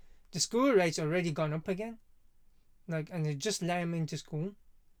 the school rate's already gone up again. Like, and they just let them into school,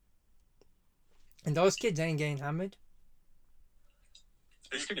 and those kids ain't getting hammered.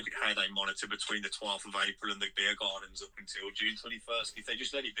 It's going to be how they monitor between the 12th of April and the beer gardens up until June 21st. If they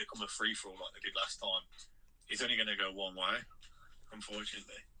just let it become a free-for-all like they did last time, it's only going to go one way,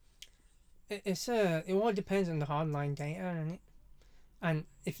 unfortunately. It all depends on the hardline data, and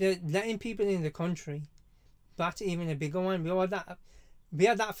if they're letting people in the country, that's even a bigger one. We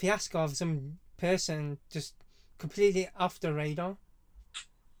had that fiasco of some person just completely off the radar,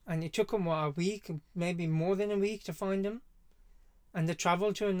 and it took them a week, maybe more than a week, to find them, and they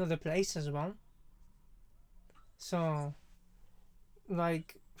travelled to another place as well. So,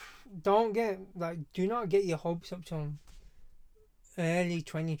 like, do not get your hopes up to early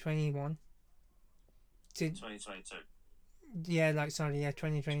 2021. 2022. Yeah,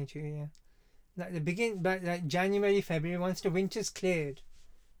 2022, yeah. Like January, February, once the winter's cleared.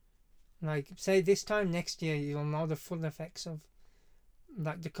 Like, say this time next year, you'll know the full effects of,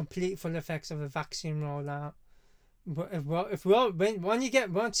 like, the complete full effects of the vaccine rollout. But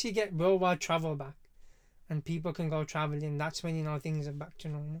once you get worldwide travel back, and people can go traveling, that's when things are back to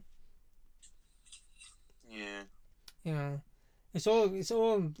normal. Yeah. It's all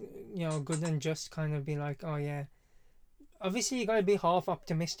good and just kind of be like, oh yeah. Obviously, you gotta be half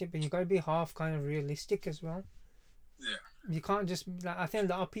optimistic, but you gotta be half kind of realistic as well. Yeah. You can't just I think a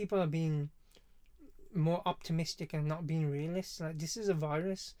lot of people are being more optimistic and not being realists. Like, this is a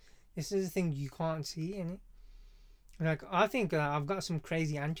virus. This is a thing you can't see in it. Like, I think I've got some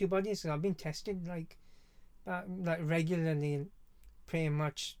crazy antibodies. I've been tested like regularly, pretty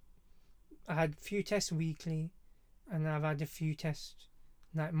much. I had a few tests weekly, and I've had a few tests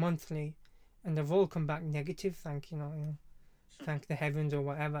like monthly, and they've all come back negative. Thank the heavens or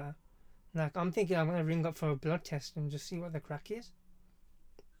whatever. Like, I'm thinking I'm gonna ring up for a blood test and just see what the crack is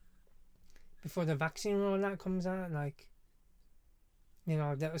before the vaccine rollout comes out. Like, they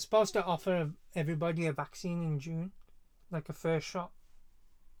were supposed to offer everybody a vaccine in June, like a first shot.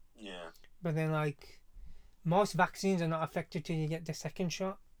 Yeah. But then, like, most vaccines are not effective till you get the second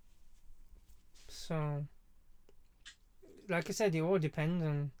shot. So, like I said, it all depends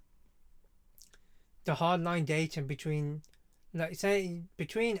on the hardline data between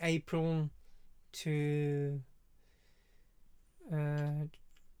April to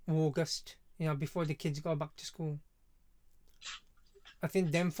August, before the kids go back to school. I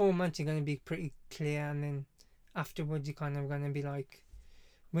think them 4 months are going to be pretty clear, and then afterwards you're kind of going to be like,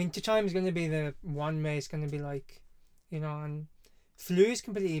 winter time is going to be the one where it's going to be like, and flu's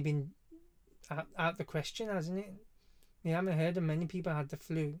completely been out the question, hasn't it? We haven't heard of many people had the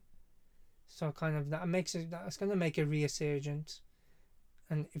flu, so kind of that's going to make a resurgence,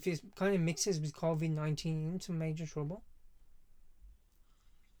 and if it kind of mixes with COVID-19 into major trouble.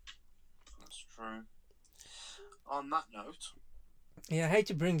 That's true. On that note, yeah, I hate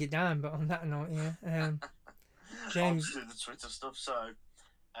to bring it down, but on that note, James, I'll do the Twitter stuff. So,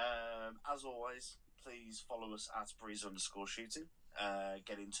 as always, please follow us at Breeze_shooting.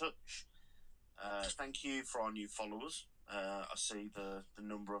 Get in touch. Thank you for our new followers. I see the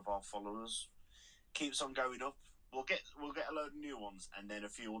number of our followers keeps on going up. We'll get a load of new ones, and then a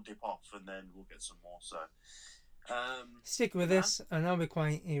few will dip off, and then we'll get some more. So, stick with us. I know we're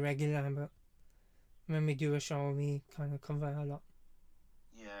quite irregular, but when we do a show, we kind of cover a lot.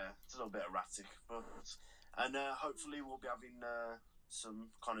 Yeah, it's a little bit erratic, and hopefully we'll be having some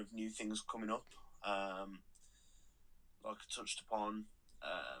kind of new things coming up, like I touched upon,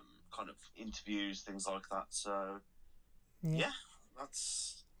 kind of interviews, things like that. So yeah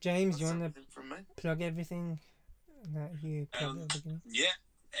that's James. Do you want to from me? Plug everything that you plug at the beginning? Yeah,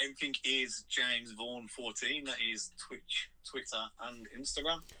 everything is James Vaughan 14. That is Twitch, Twitter, and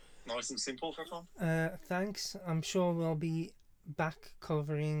Instagram. Nice and simple for everyone. Thanks. I'm sure we'll be back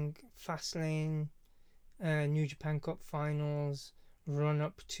covering Fastlane, New Japan Cup finals, run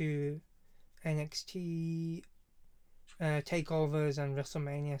up to NXT takeovers and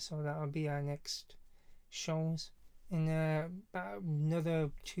WrestleMania. So that'll be our next shows in about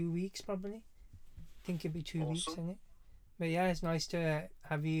another 2 weeks, probably. I think it'll be 2 weeks, isn't it? But yeah, it's nice to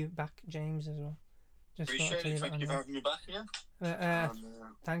have you back, James, as well. Appreciate it. Thank you for having me back again.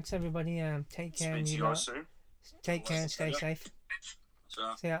 Thanks, everybody. Take care. Speak to you guys soon. Take care and stay safe.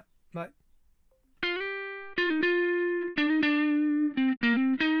 Sure. See ya. Bye.